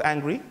brother was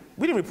angry,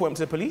 we didn't report him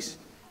to the police.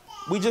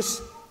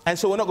 And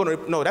so we're not going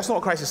to, no, that's not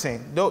what Christ is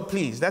saying. No,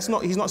 please,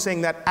 he's not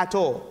saying that at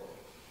all.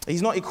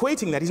 He's not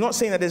equating that. He's not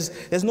saying that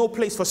there's no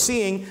place for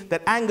seeing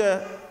that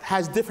anger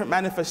has different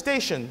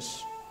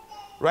manifestations,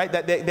 right?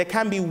 That there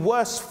can be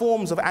worse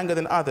forms of anger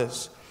than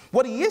others.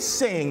 What he is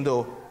saying,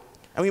 though,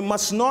 and we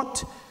must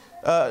not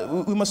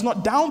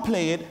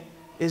downplay it,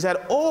 is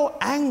that all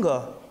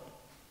anger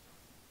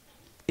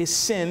is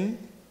sin,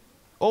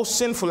 all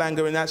sinful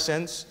anger in that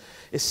sense,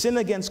 is sin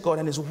against God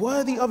and is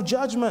worthy of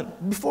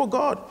judgment before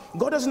God.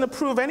 God doesn't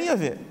approve any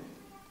of it.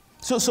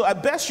 So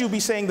at best you'll be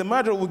saying the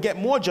murderer will get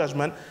more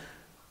judgment,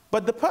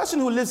 but the person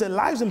who lives their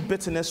lives in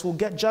bitterness will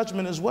get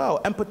judgment as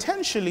well, and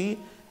potentially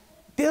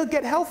they'll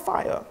get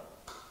hellfire.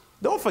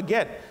 Don't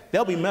forget,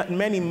 there'll be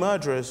many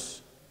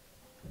murderers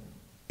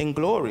in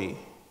glory.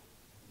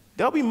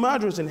 There'll be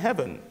murderers in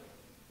heaven.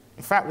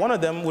 In fact, one of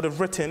them would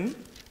have written,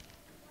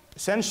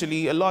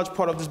 essentially, a large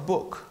part of this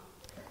book.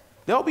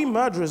 There'll be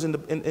murderers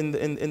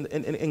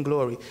in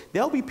glory.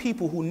 There'll be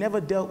people who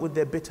never dealt with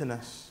their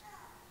bitterness.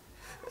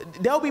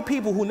 There'll be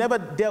people who never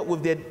dealt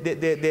with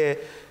their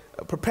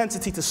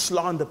propensity to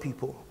slander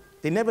people.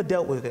 They never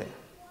dealt with it.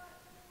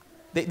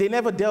 They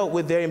never dealt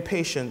with their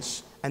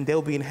impatience, and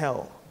they'll be in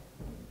hell.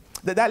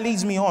 That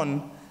leads me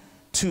on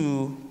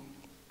to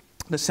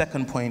the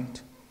second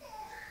point.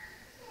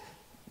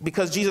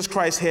 Because Jesus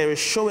Christ here is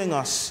showing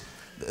us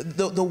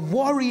the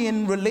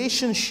worrying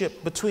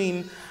relationship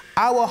between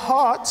our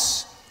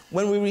hearts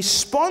when we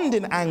respond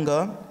in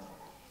anger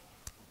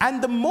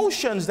and the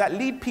motions that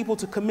lead people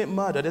to commit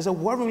murder. There's a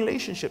worrying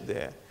relationship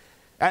there.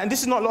 And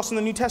this is not lost in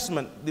the New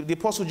Testament. The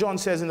Apostle John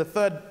says in the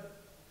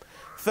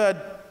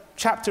third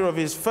chapter of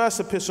his first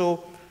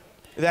epistle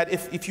that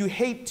if you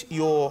hate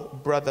your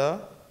brother,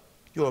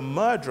 you're a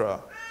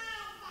murderer.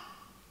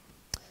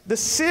 The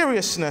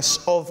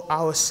seriousness of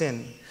our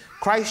sin.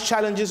 Christ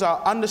challenges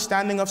our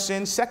understanding of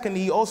sin.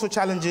 Secondly, he also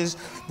challenges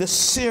the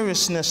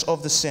seriousness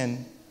of the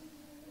sin.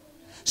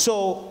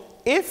 So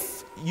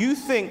if you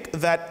think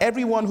that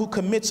everyone who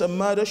commits a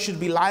murder should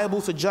be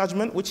liable to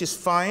judgment, which is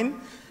fine,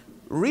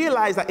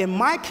 realize that in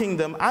my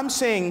kingdom, I'm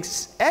saying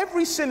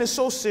every sin is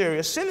so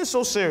serious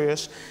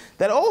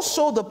that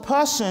also the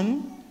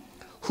person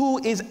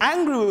who is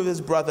angry with his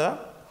brother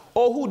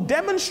or who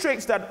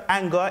demonstrates that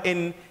anger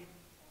in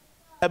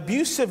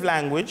abusive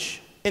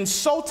language,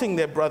 insulting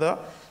their brother.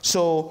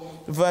 So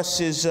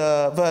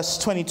verse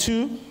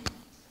 22,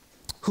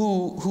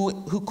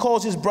 who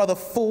calls his brother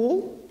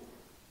fool.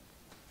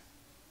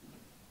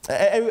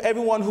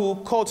 Everyone who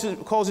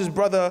calls his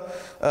brother,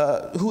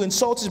 who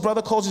insults his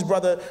brother, calls his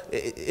brother,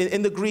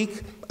 in the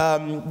Greek,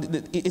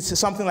 it's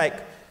something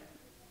like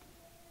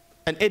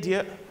an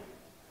idiot.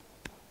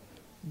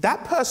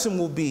 That person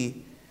will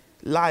be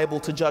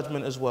liable to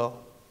judgment as well.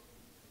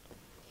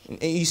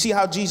 And you see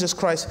how Jesus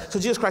Christ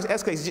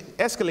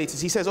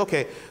escalates. He says,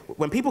 okay,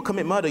 when people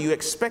commit murder, you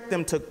expect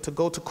them to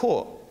go to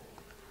court.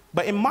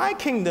 But in my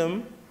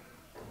kingdom,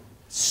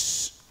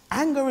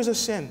 anger is a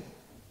sin.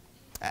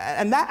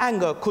 And that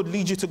anger could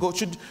lead you to go,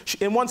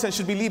 in one sense,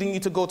 should be leading you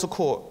to go to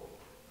court.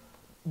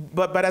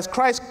 But as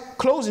Christ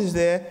closes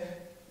there,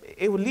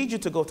 it will lead you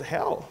to go to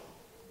hell.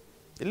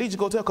 It leads you to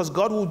go to hell because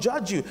God will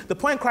judge you. The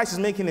point Christ is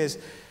making is,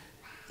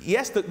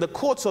 yes, the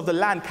courts of the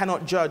land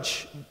cannot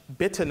judge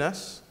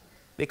bitterness.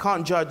 They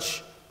can't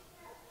judge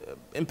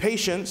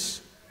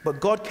impatience, but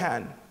God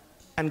can,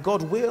 and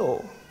God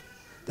will.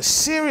 The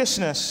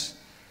seriousness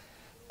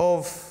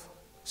of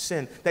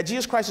sin. That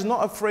Jesus Christ is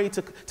not afraid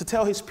to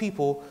tell his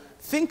people,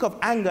 think of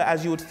anger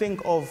as you would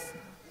think of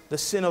the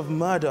sin of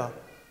murder.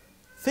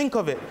 Think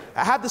of it.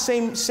 Have the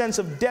same sense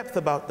of depth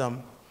about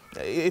them.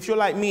 If you're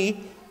like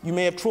me, you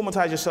may have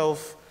traumatized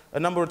yourself a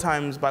number of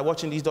times by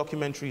watching these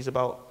documentaries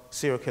about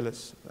serial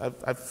killers.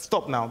 I've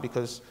stopped now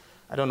because,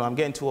 I don't know, I'm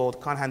getting too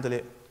old, can't handle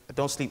it. I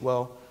don't sleep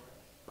well.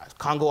 I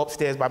can't go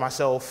upstairs by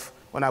myself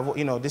when I'm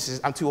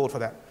too old for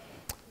that.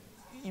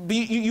 But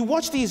you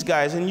watch these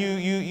guys and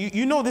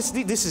you know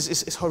this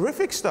is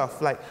horrific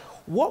stuff. Like,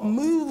 what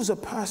moves a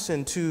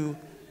person to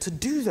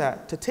do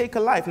that, to take a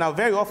life? Now,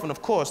 very often,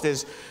 of course,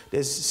 there's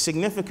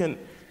significant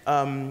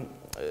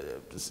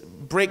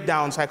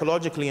breakdown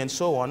psychologically and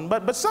so on.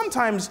 But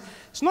sometimes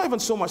it's not even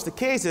so much the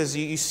case as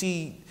you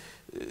see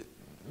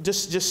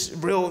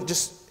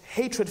just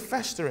hatred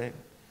festering.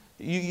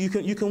 You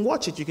can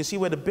watch it. You can see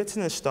where the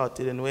bitterness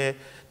started and where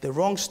the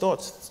wrong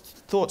thoughts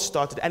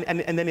started.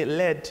 And then it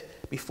led,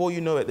 before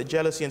you know it, the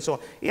jealousy and so on.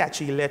 It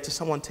actually led to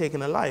someone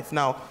taking a life.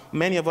 Now,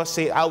 many of us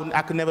say,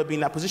 I could never be in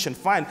that position.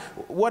 Fine,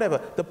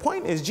 whatever. The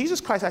point is, Jesus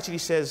Christ actually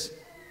says,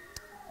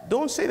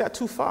 don't say that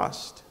too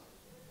fast.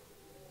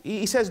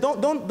 He says,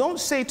 don't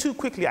say too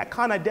quickly, I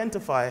can't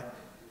identify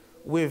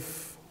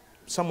with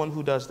someone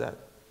who does that.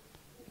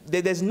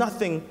 There's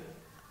nothing,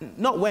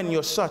 not when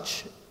you're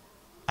such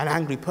an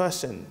angry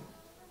person.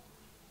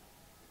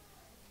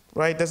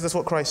 Right? That's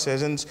what Christ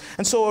says. And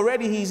so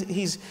already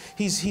he's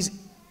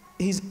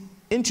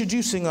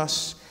introducing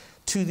us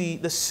to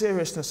the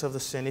seriousness of the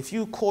sin. If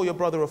you call your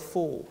brother a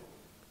fool,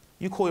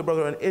 you call your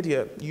brother an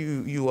idiot,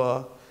 you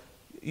are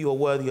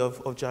worthy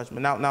of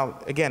judgment. Now,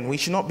 again, we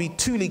should not be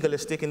too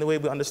legalistic in the way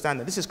we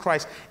understand that. This is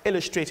Christ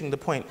illustrating the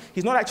point.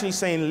 He's not actually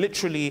saying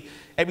literally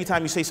every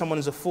time you say someone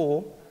is a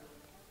fool,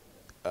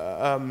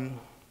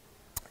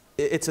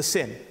 it's a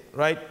sin,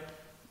 right?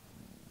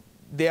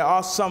 There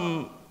are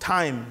some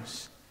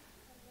times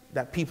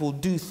that people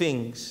do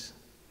things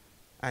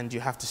and you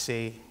have to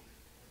say,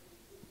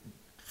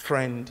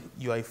 friend,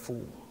 you are a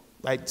fool.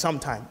 Like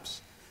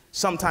sometimes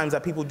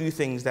that people do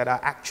things that are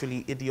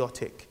actually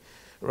idiotic,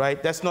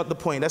 right? That's not the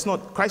point.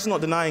 Christ is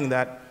not denying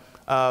that.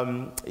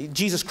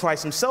 Jesus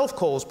Christ himself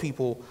calls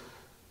people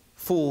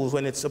fools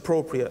when it's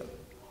appropriate.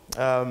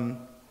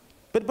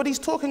 But he's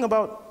talking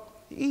about,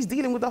 he's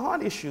dealing with the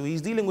heart issue.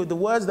 He's dealing with the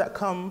words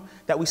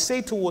that we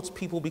say towards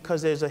people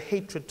because there's a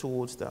hatred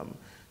towards them.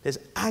 There's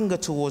anger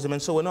towards them.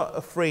 And so we're not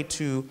afraid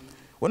to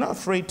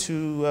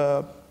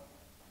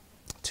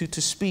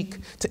speak,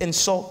 to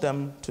insult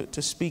them,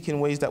 to speak in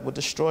ways that would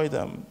destroy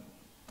them.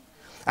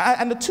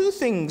 And the two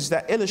things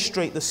that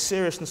illustrate the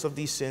seriousness of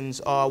these sins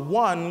are,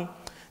 one,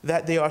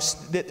 that they are,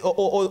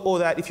 or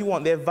that, if you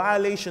want, they're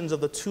violations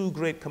of the two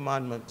great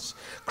commandments.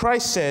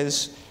 Christ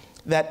says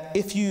that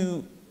if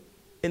you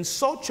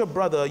insult your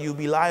brother, you'll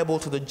be liable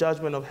to the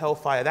judgment of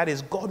hellfire. That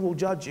is, God will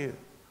judge you.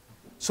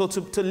 So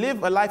to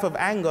live a life of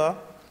anger,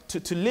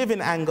 to live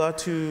in anger,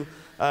 to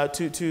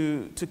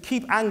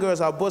keep anger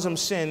as our bosom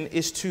sin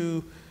is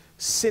to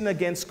sin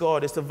against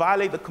God. It's to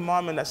violate the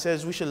commandment that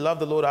says we should love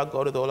the Lord our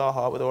God with all our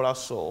heart, with all our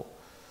soul,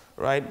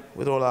 right?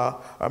 With all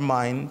our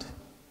mind.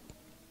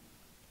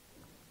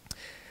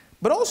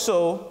 But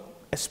also,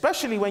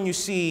 especially when you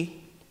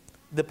see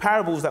the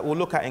parables that we'll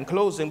look at in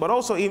closing, but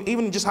also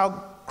even just how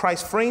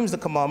Christ frames the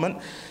commandment,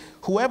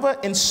 whoever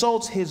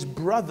insults his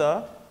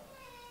brother,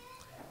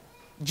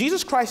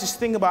 Jesus Christ is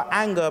thinking about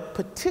anger,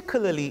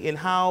 particularly in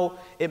how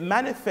it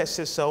manifests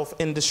itself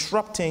in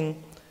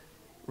disrupting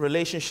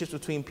relationships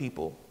between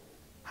people.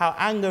 How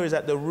anger is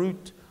at the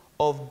root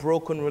of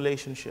broken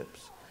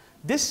relationships.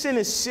 This sin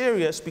is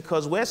serious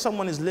because where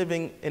someone is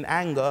living in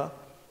anger,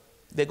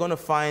 they're going to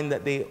find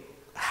that they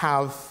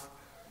have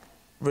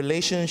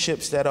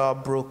relationships that are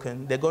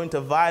broken. They're going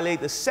to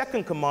violate the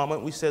second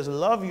commandment, which says,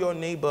 love your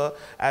neighbor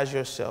as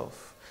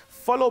yourself.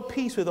 Follow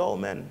peace with all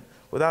men.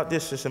 Without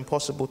this, it's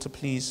impossible to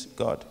please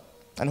God.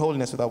 And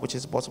holiness, without which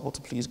it's impossible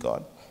to please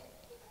God.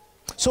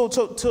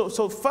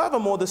 So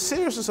furthermore, the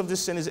seriousness of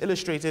this sin is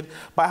illustrated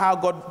by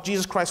how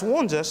Jesus Christ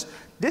warns us.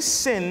 This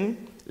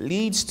sin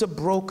leads to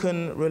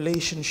broken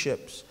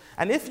relationships.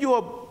 And if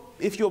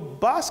you're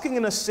basking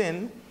in a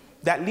sin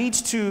that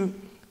leads to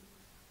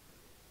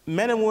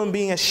men and women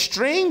being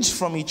estranged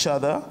from each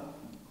other,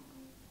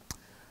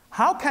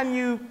 how can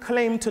you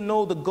claim to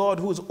know the God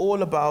who is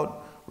all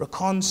about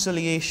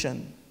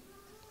reconciliation?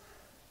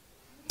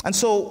 And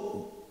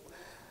so,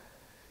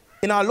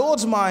 in our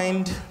Lord's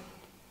mind,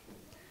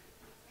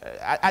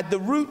 at the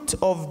root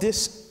of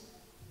this,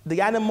 the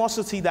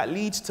animosity that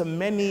leads to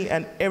many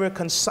an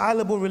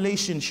irreconcilable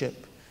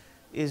relationship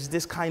is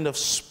this kind of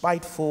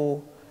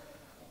spiteful,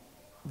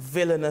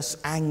 villainous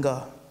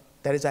anger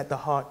that is at the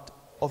heart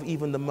of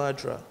even the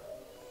murderer.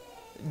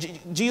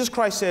 Jesus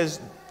Christ says,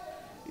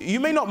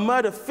 you may not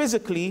murder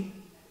physically,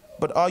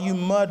 but are you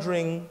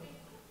murdering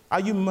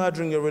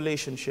your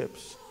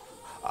relationships?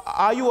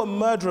 Are you a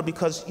murderer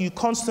because you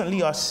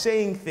constantly are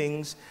saying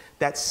things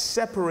that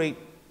separate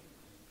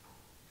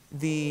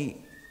the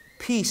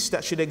peace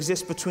that should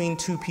exist between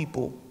two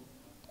people?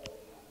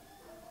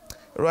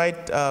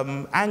 Right?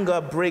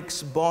 Anger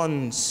breaks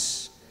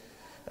bonds.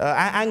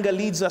 Anger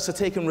leads us to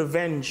taking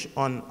revenge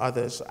on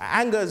others.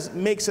 Anger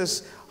makes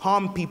us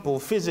harm people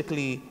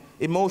physically,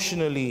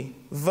 emotionally,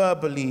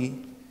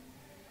 verbally.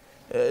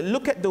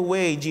 Look at the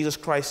way Jesus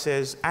Christ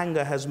says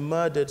anger has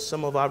murdered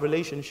some of our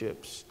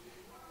relationships.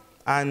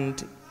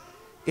 And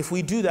if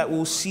we do that,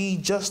 we'll see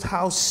just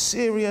how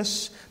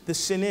serious the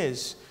sin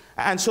is.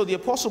 And so the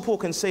Apostle Paul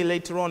can say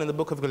later on in the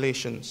book of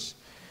Galatians,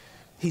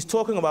 he's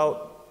talking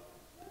about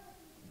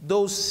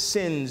those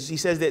sins. He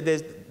says that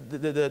there's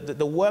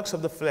the works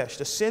of the flesh,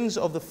 the sins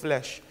of the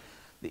flesh.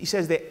 He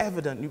says they're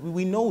evident.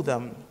 We know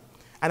them.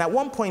 And at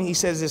one point he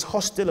says there's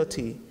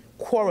hostility,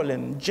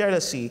 quarreling,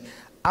 jealousy,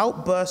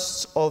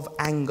 outbursts of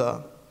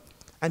anger.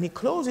 And he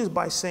closes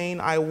by saying,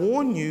 I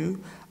warn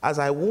you, as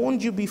I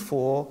warned you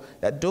before,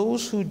 that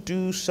those who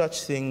do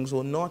such things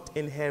will not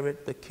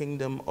inherit the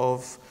kingdom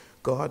of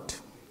God.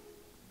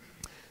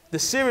 The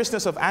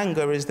seriousness of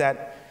anger is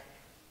that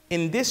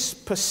in this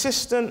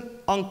persistent,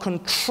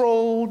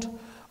 uncontrolled,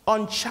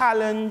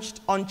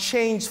 unchallenged,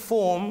 unchanged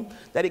form,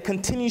 that it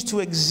continues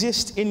to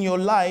exist in your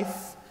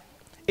life,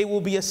 it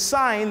will be a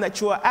sign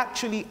that you are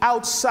actually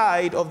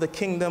outside of the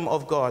kingdom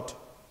of God.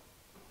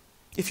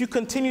 If you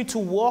continue to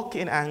walk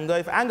in anger,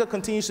 if anger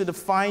continues to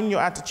define your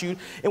attitude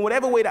in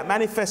whatever way that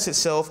manifests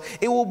itself,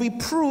 it will be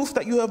proof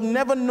that you have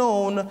never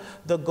known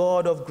the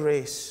God of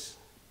grace.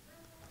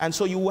 And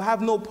so you will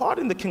have no part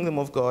in the kingdom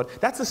of God.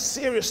 That's the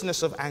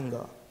seriousness of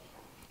anger.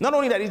 Not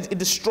only that it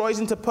destroys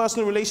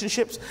interpersonal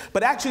relationships,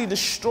 but actually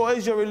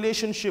destroys your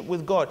relationship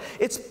with God.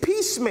 It's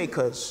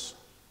peacemakers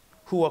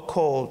who are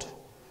called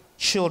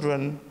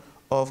children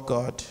of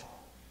God.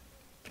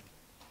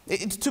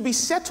 It's to be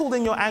settled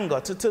in your anger,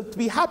 to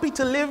be happy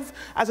to live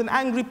as an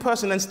angry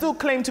person and still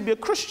claim to be a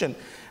Christian,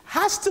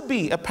 has to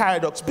be a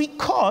paradox,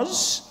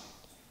 because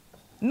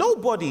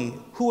nobody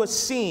who has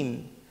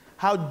seen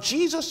how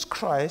Jesus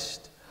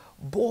Christ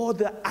bore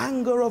the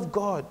anger of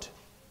God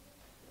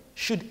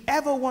should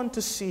ever want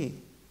to see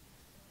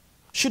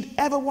should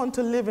ever want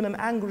to live in an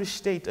angry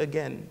state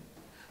again.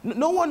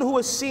 No one who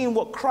has seen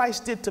what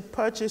Christ did to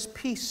purchase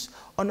peace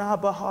on our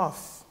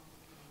behalf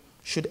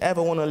should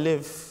ever want to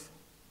live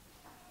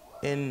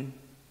in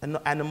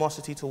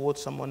animosity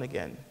towards someone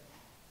again.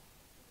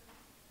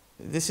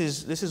 This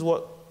is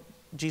what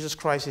Jesus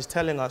Christ is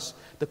telling us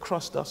the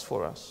cross does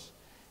for us.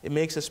 It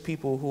makes us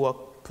people who are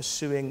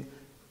pursuing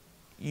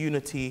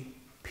unity,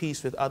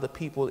 peace with other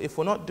people. If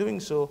we're not doing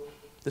so,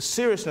 the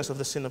seriousness of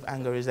the sin of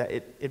anger is that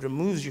it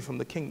removes you from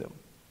the kingdom.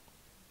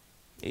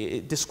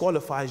 It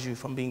disqualifies you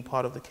from being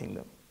part of the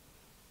kingdom.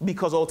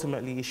 Because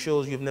ultimately it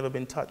shows you've never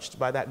been touched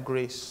by that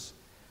grace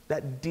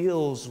that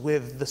deals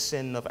with the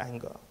sin of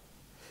anger.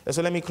 And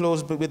so let me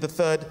close with the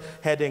third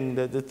heading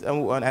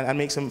and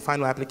make some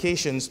final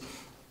applications.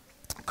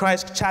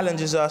 Christ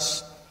challenges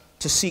us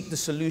to seek the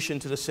solution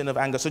to the sin of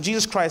anger. So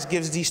Jesus Christ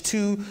gives these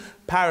two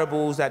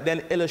parables that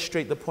then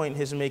illustrate the point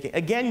he's making.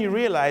 Again, you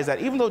realize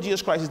that even though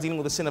Jesus Christ is dealing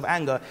with the sin of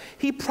anger,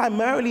 he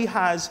primarily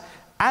has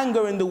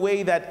anger in the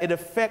way that it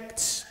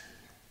affects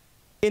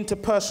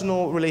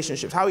interpersonal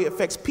relationships, how it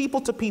affects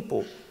people to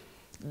people.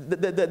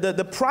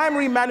 The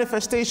primary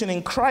manifestation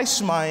in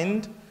Christ's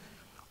mind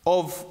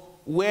of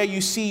where you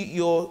see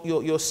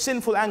your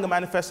sinful anger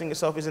manifesting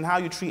itself is in how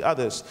you treat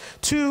others.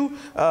 Two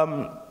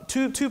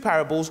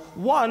parables.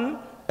 One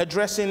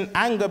addressing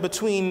anger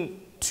between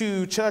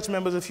two church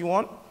members, if you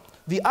want.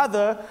 The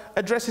other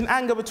addressing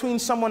anger between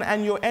someone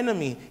and your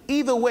enemy.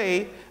 Either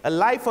way, a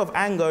life of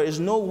anger is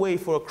no way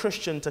for a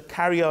Christian to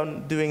carry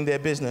on doing their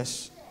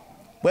business.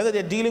 Whether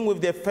they're dealing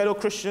with their fellow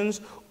Christians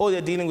or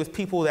they're dealing with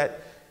people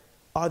that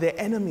are their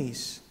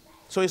enemies.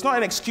 So it's not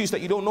an excuse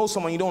that you don't know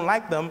someone, you don't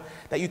like them,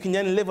 that you can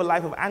then live a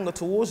life of anger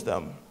towards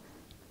them.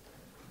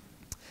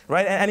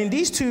 Right? And in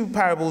these two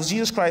parables,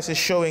 Jesus Christ is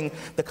showing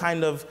the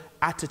kind of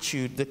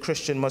attitude the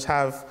Christian must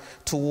have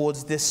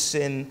towards this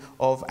sin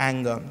of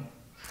anger.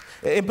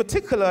 In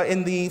particular,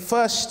 in the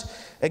first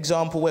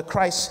example where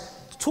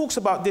Christ talks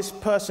about this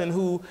person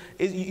who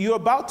you're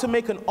about to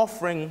make an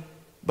offering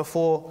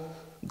before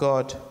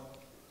God.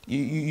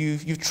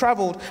 You've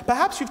traveled,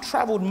 perhaps you've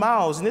traveled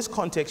miles in this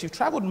context, you've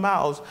traveled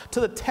miles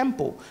to the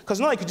temple, because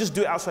not like you could just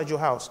do it outside your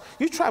house.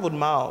 You've traveled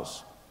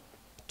miles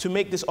to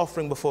make this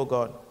offering before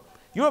God.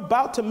 You're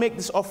about to make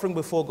this offering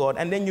before God,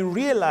 and then you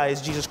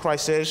realize, Jesus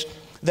Christ says,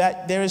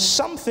 that there is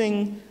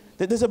something,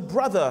 that there's a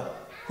brother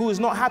who is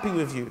not happy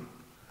with you.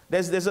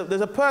 There's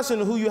a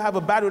person who you have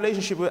a bad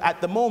relationship with at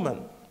the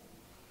moment.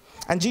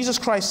 And Jesus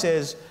Christ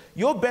says,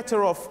 you're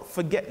better off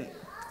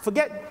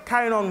forget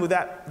carrying on with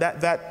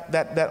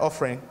that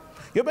offering.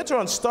 You're better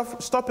on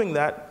stopping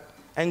that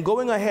and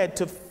going ahead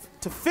to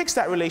fix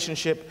that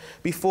relationship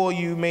before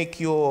you make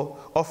your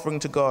offering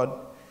to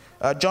God.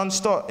 John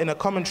Stott, in a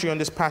commentary on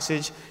this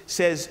passage,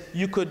 says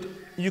you could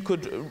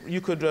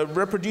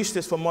reproduce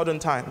this for modern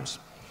times.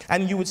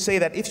 And you would say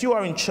that if you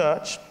are in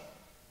church,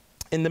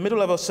 in the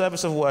middle of a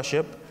service of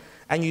worship,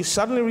 and you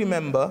suddenly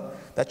remember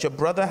that your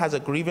brother has a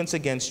grievance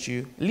against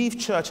you, leave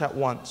church at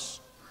once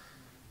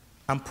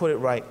and put it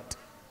right.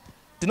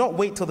 Do not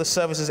wait till the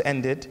service is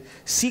ended.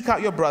 Seek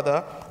out your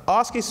brother,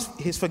 ask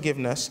his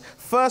forgiveness.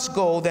 First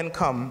go, then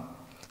come.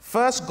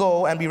 First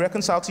go and be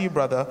reconciled to your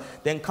brother,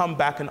 then come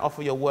back and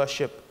offer your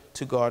worship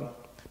to God.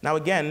 Now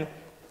again,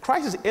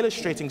 Christ is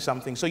illustrating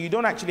something, so you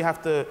don't actually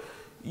have to,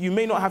 you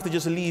may not have to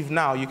just leave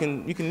now. You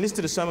can listen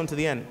to the sermon to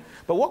the end.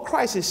 But what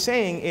Christ is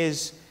saying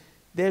is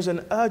there's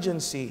an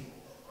urgency.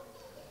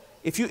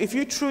 If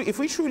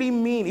we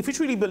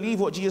truly believe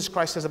what Jesus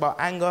Christ says about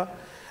anger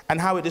and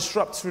how it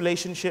disrupts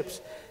relationships,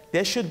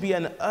 there should be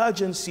an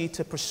urgency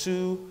to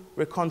pursue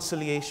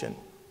reconciliation.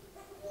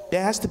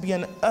 There has to be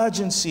an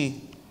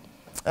urgency.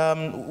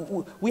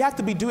 We have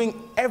to be doing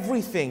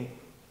everything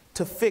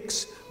to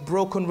fix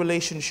broken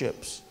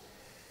relationships.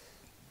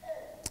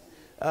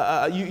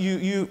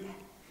 You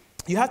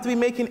have to be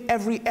making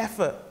every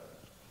effort.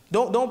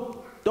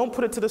 Don't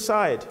put it to the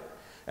side.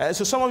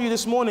 So some of you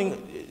this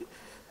morning,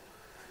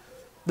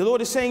 the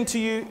Lord is saying to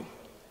you,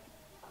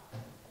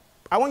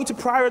 I want you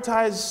to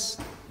prioritize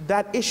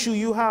that issue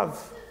you have.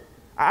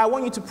 I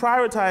want you to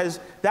prioritize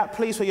that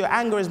place where your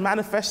anger is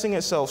manifesting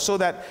itself, so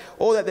that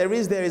all that there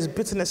is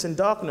bitterness and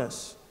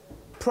darkness.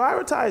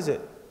 Prioritize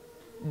it.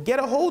 Get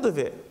a hold of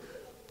it.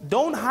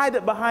 Don't hide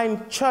it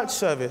behind church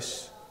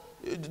service.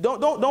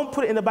 Don't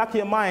put it in the back of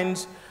your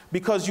mind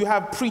because you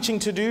have preaching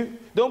to do.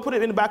 Don't put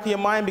it in the back of your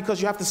mind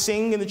because you have to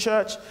sing in the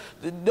church.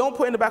 Don't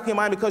put it in the back of your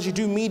mind because you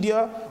do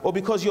media or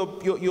because you're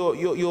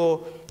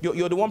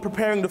the one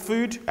preparing the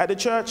food at the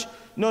church.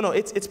 No,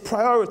 it's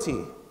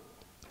priority.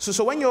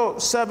 So when you're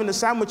serving the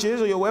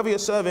sandwiches or wherever you're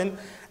serving,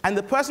 and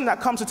the person that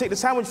comes to take the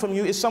sandwich from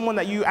you is someone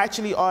that you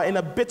actually are in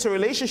a bitter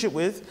relationship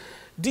with,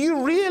 do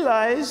you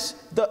realize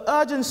the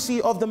urgency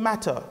of the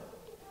matter?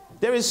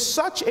 There is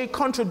such a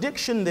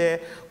contradiction there.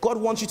 God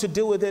wants you to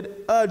deal with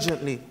it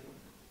urgently.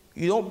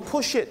 You don't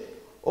push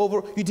it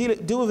over, you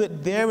deal with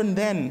it there and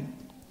then.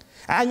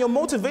 And your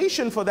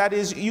motivation for that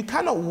is you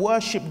cannot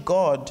worship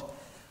God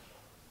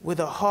with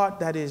a heart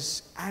that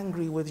is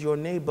angry with your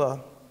neighbor.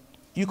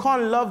 You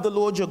can't love the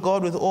Lord your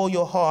God with all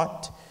your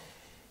heart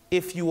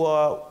if you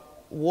are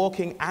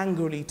walking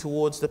angrily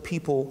towards the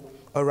people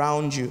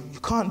around you. You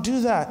can't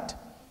do that.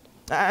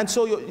 And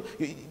so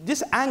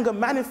this anger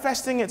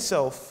manifesting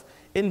itself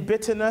in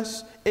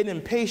bitterness, in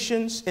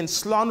impatience, in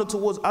slander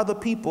towards other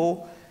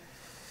people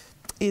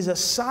is a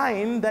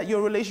sign that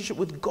your relationship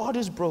with God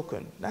is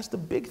broken. That's the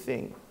big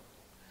thing.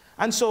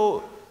 And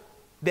so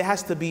there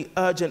has to be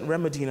urgent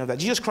remedying of that.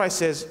 Jesus Christ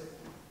says,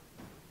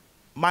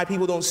 my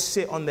people don't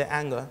sit on their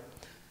anger.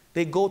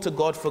 They go to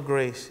God for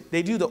grace.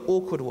 They do the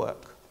awkward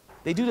work.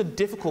 They do the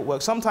difficult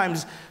work.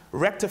 Sometimes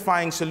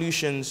rectifying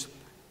solutions,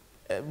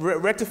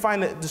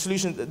 rectifying the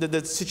solution,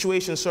 the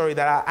situation,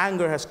 that our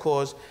anger has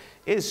caused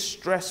is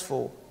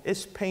stressful,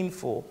 it's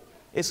painful,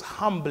 it's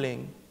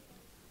humbling.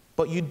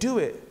 But you do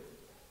it.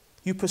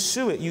 You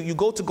pursue it. You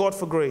go to God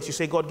for grace. You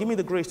say, God, give me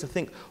the grace to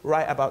think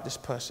right about this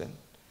person.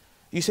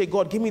 You say,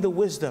 God, give me the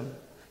wisdom.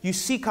 You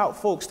seek out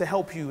folks to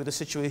help you with the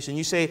situation.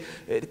 You say,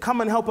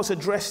 come and help us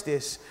address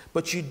this.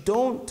 But you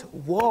don't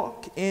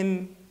walk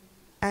in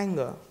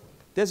anger.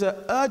 There's an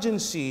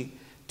urgency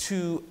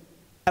to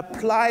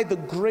apply the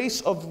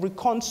grace of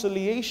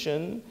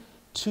reconciliation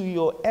to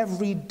your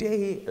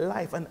everyday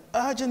life. An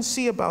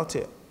urgency about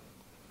it.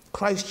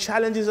 Christ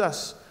challenges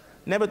us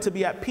never to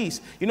be at peace.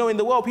 You know, in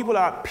the world, people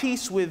are at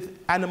peace with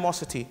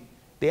animosity.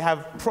 They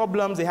have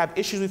problems, they have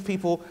issues with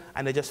people,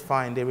 and they're just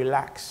fine. They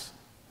relax.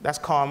 That's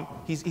calm.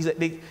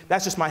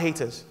 That's just my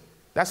haters.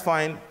 That's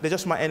fine. They're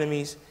just my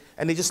enemies.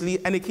 And they just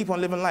leave, and they keep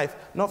on living life.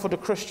 Not for the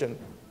Christian.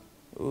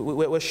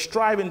 We're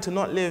striving to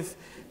not live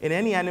in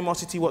any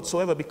animosity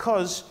whatsoever,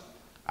 because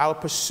our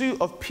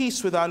pursuit of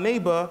peace with our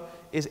neighbor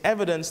is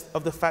evidence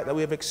of the fact that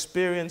we have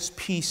experienced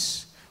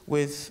peace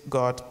with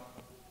God.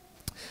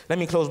 Let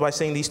me close by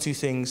saying these two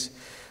things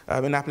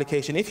in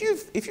application.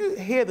 If you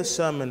hear the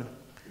sermon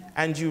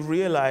and you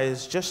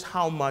realize just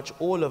how much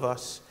all of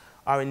us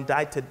are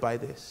indicted by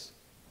this,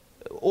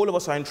 all of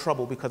us are in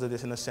trouble because of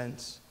this in a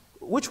sense,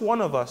 which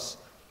one of us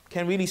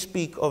can really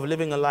speak of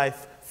living a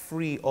life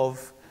free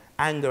of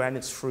anger and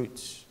its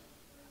fruits?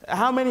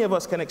 How many of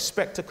us can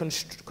expect to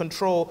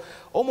control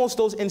almost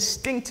those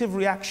instinctive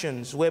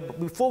reactions where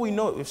before we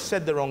know it, we've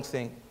said the wrong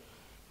thing?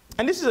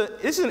 And this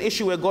is an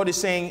issue where God is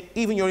saying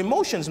even your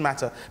emotions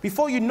matter.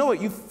 Before you know it,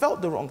 you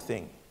felt the wrong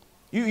thing.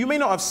 You may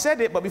not have said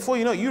it, but before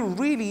you know it, you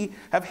really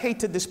have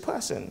hated this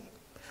person.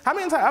 How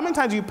many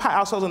times do you pat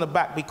ourselves on the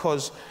back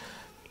because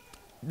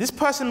this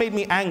person made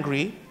me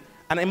angry,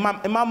 and in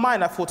my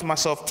mind I thought to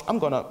myself, I'm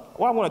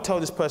gonna tell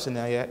this person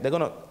now, yeah?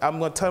 I'm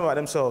gonna tell them about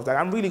themselves. Like,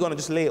 I'm really gonna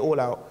just lay it all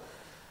out.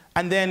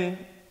 And then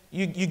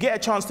you get a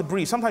chance to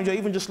breathe. Sometimes you're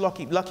even just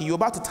lucky. You're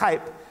about to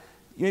type,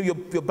 maybe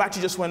your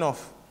battery just went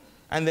off.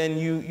 And then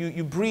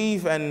you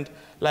breathe, and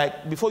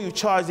like before you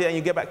charge it and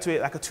you get back to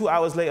it, like 2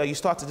 hours later, you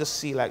start to just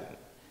see like,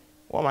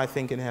 what am I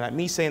thinking here? Like,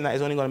 me saying that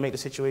is only going to make the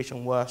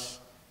situation worse.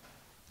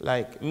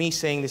 Like, me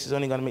saying this is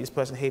only going to make this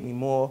person hate me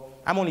more.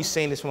 I'm only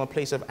saying this from a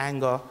place of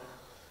anger.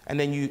 And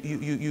then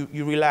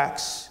you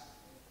relax,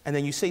 and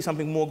then you say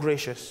something more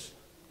gracious.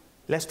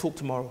 Let's talk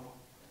tomorrow.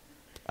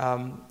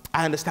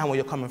 I understand where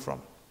you're coming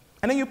from.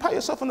 And then you pat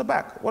yourself on the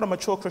back. What a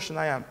mature Christian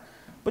I am.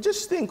 But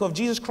just think of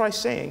Jesus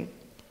Christ saying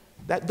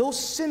that those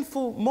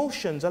sinful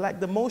motions are like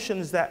the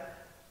motions that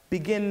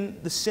begin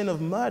the sin of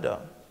murder.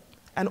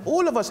 And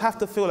all of us have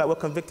to feel like we're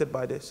convicted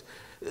by this.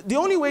 The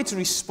only way to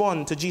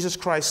respond to Jesus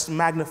Christ's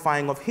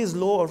magnifying of his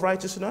law of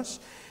righteousness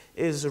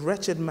is,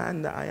 wretched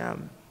man that I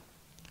am.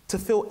 To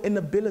feel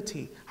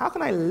inability. How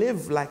can I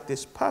live like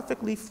this,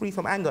 perfectly free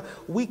from anger?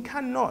 We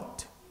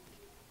cannot.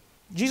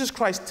 Jesus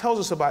Christ tells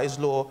us about his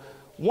law.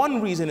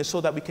 One reason is so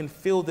that we can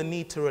feel the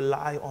need to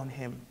rely on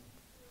him.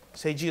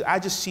 Say, Jesus, I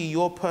just see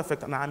you're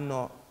perfect and I'm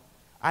not.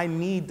 I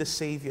need the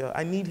Savior.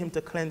 I need him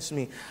to cleanse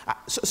me.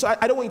 So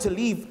I don't want you to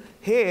leave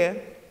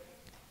here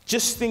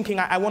just thinking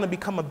I want to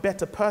become a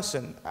better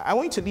person. I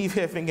want you to leave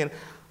here thinking,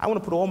 I want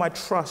to put all my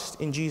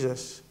trust in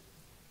Jesus.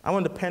 I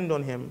want to depend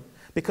on him.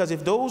 Because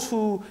if those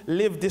who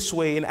live this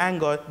way in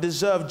anger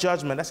deserve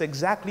judgment, that's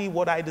exactly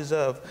what I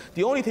deserve.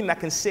 The only thing that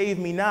can save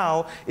me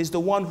now is the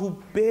one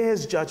who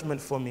bears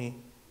judgment for me,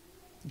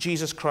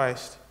 Jesus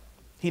Christ.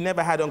 He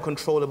never had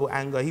uncontrollable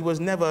anger. He was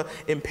never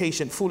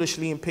impatient,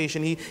 foolishly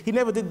impatient. He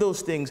never did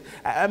those things.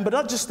 But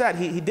not just that,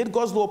 he did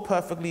God's law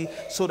perfectly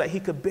so that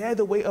he could bear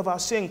the weight of our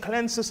sin,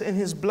 cleanse us in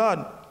his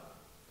blood.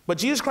 But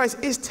Jesus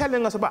Christ is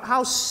telling us about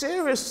how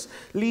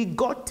seriously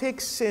God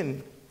takes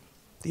sin.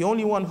 The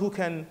only one who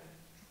can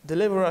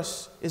deliver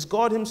us is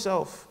God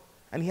himself.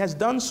 And he has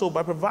done so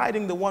by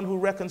providing the one who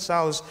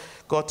reconciles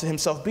God to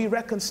himself. Be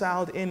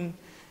reconciled in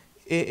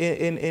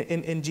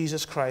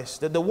Jesus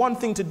Christ. The one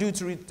thing to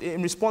do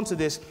in response to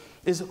this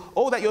is,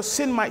 that your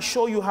sin might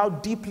show you how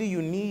deeply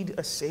you need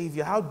a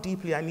Savior, how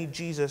deeply I need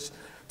Jesus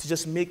to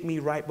just make me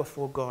right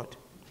before God.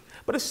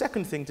 But the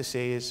second thing to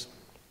say is,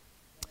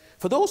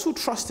 for those who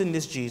trust in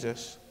this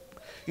Jesus,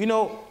 you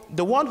know,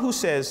 the one who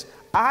says,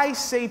 I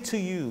say to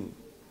you,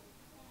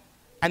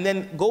 and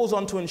then goes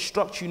on to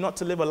instruct you not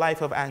to live a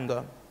life of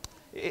anger,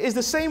 is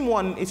the same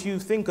one, if you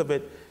think of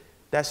it,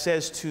 that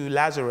says to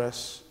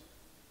Lazarus,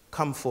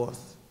 come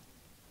forth.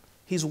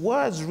 His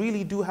words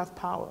really do have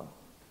power.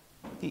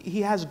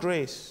 He has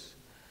grace.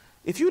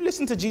 If you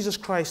listen to Jesus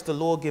Christ, the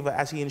lawgiver,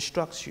 as he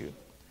instructs you,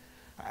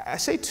 I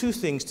say two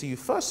things to you.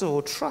 First of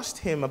all, trust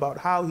him about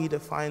how he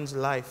defines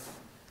life.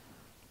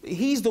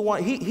 He's the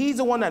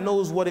one that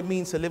knows what it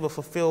means to live a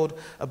fulfilled,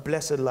 a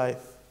blessed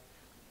life.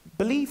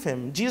 Believe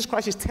him. Jesus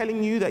Christ is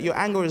telling you that your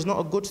anger is not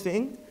a good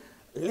thing.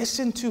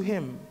 Listen to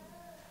him.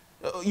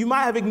 You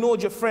might have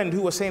ignored your friend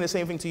who was saying the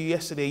same thing to you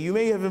yesterday. You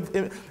may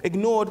have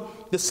ignored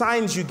the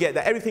signs you get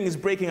that everything is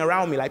breaking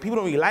around me. Like, people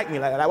don't really like me.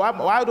 Like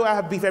why do I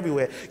have beef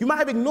everywhere? You might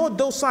have ignored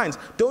those signs.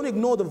 Don't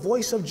ignore the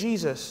voice of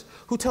Jesus,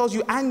 who tells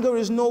you anger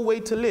is no way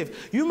to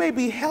live. You may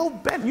be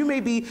hell-bent. You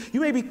may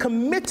be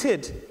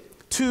committed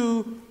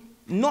to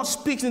not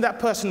speaking to that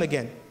person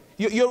again.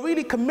 You're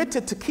really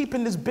committed to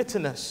keeping this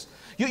bitterness.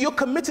 You're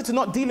committed to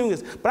not dealing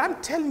with this. But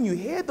I'm telling you,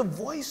 hear the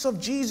voice of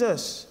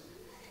Jesus.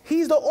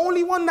 He's the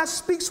only one that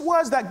speaks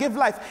words that give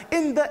life.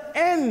 In the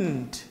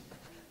end,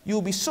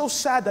 you'll be so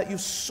sad that you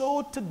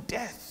sowed to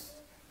death.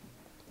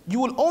 You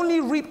will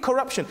only reap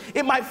corruption.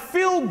 It might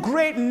feel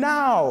great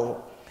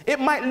now. It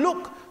might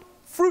look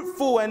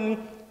fruitful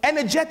and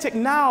energetic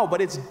now,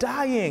 but it's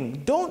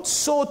dying. Don't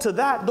sow to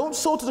that. Don't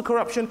sow to the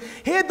corruption.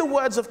 Hear the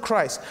words of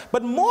Christ.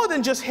 But more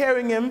than just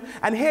hearing him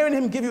and hearing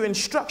him give you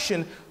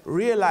instruction,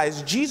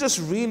 realize Jesus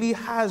really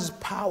has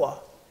power.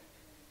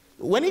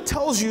 When he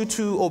tells you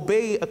to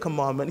obey a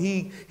commandment,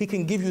 he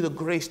can give you the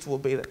grace to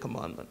obey that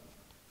commandment.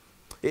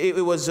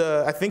 It was,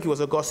 I think it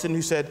was Augustine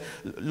who said,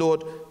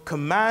 Lord,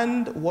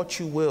 command what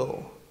you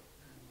will,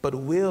 but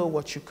will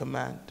what you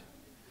command.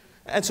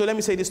 And so let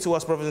me say this to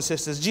us, brothers and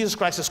sisters. Jesus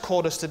Christ has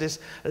called us to this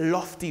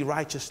lofty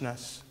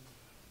righteousness.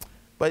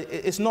 But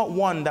it's not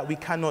one that we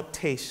cannot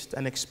taste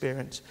and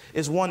experience.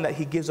 It's one that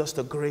he gives us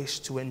the grace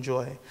to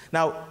enjoy.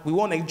 Now, we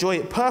won't enjoy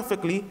it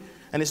perfectly.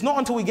 And it's not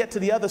until we get to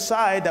the other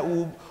side that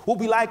we'll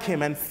be like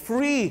him and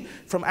free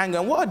from anger.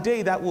 And what a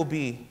day that will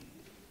be.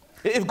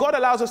 If God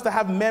allows us to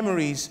have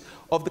memories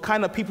of the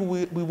kind of people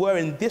we were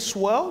in this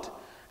world,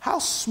 how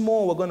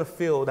small we're going to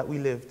feel that we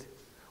lived.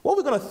 What are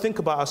we going to think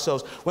about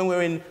ourselves when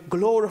we're in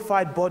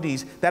glorified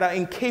bodies that are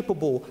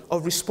incapable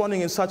of responding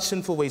in such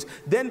sinful ways?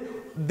 Then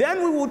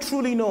we will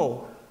truly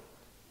know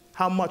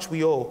how much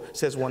we owe,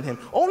 says one hymn.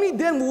 Only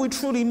then will we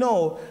truly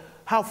know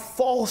how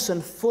false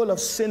and full of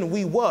sin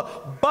we were.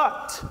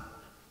 But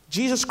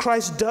Jesus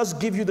Christ does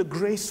give you the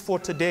grace for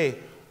today.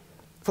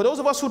 For those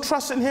of us who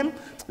trust in him,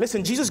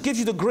 listen, Jesus gives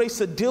you the grace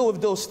to deal with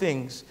those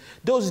things,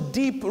 those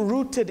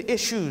deep-rooted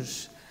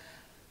issues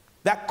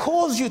that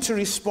cause you to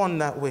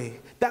respond that way,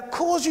 that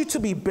cause you to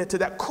be bitter,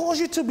 that cause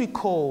you to be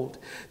cold,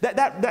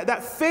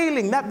 that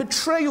failing, that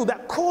betrayal,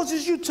 that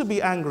causes you to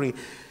be angry.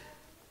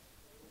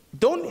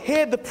 Don't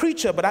hear the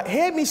preacher, but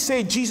hear me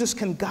say Jesus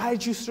can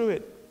guide you through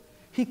it.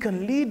 He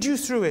can lead you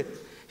through it.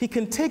 He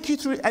can take you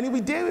through it, and he'll be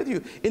there with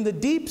you. In the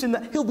deeps,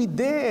 he'll be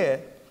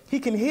there. He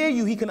can hear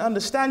you. He can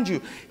understand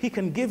you. He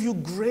can give you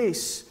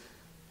grace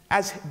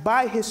as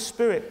by his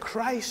Spirit,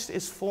 Christ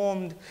is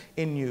formed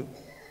in you.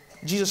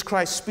 Jesus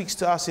Christ speaks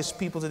to us, his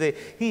people today.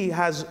 He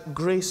has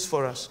grace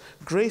for us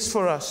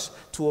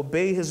to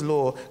obey his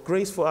law,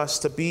 grace for us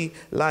to be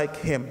like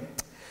him.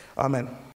 Amen.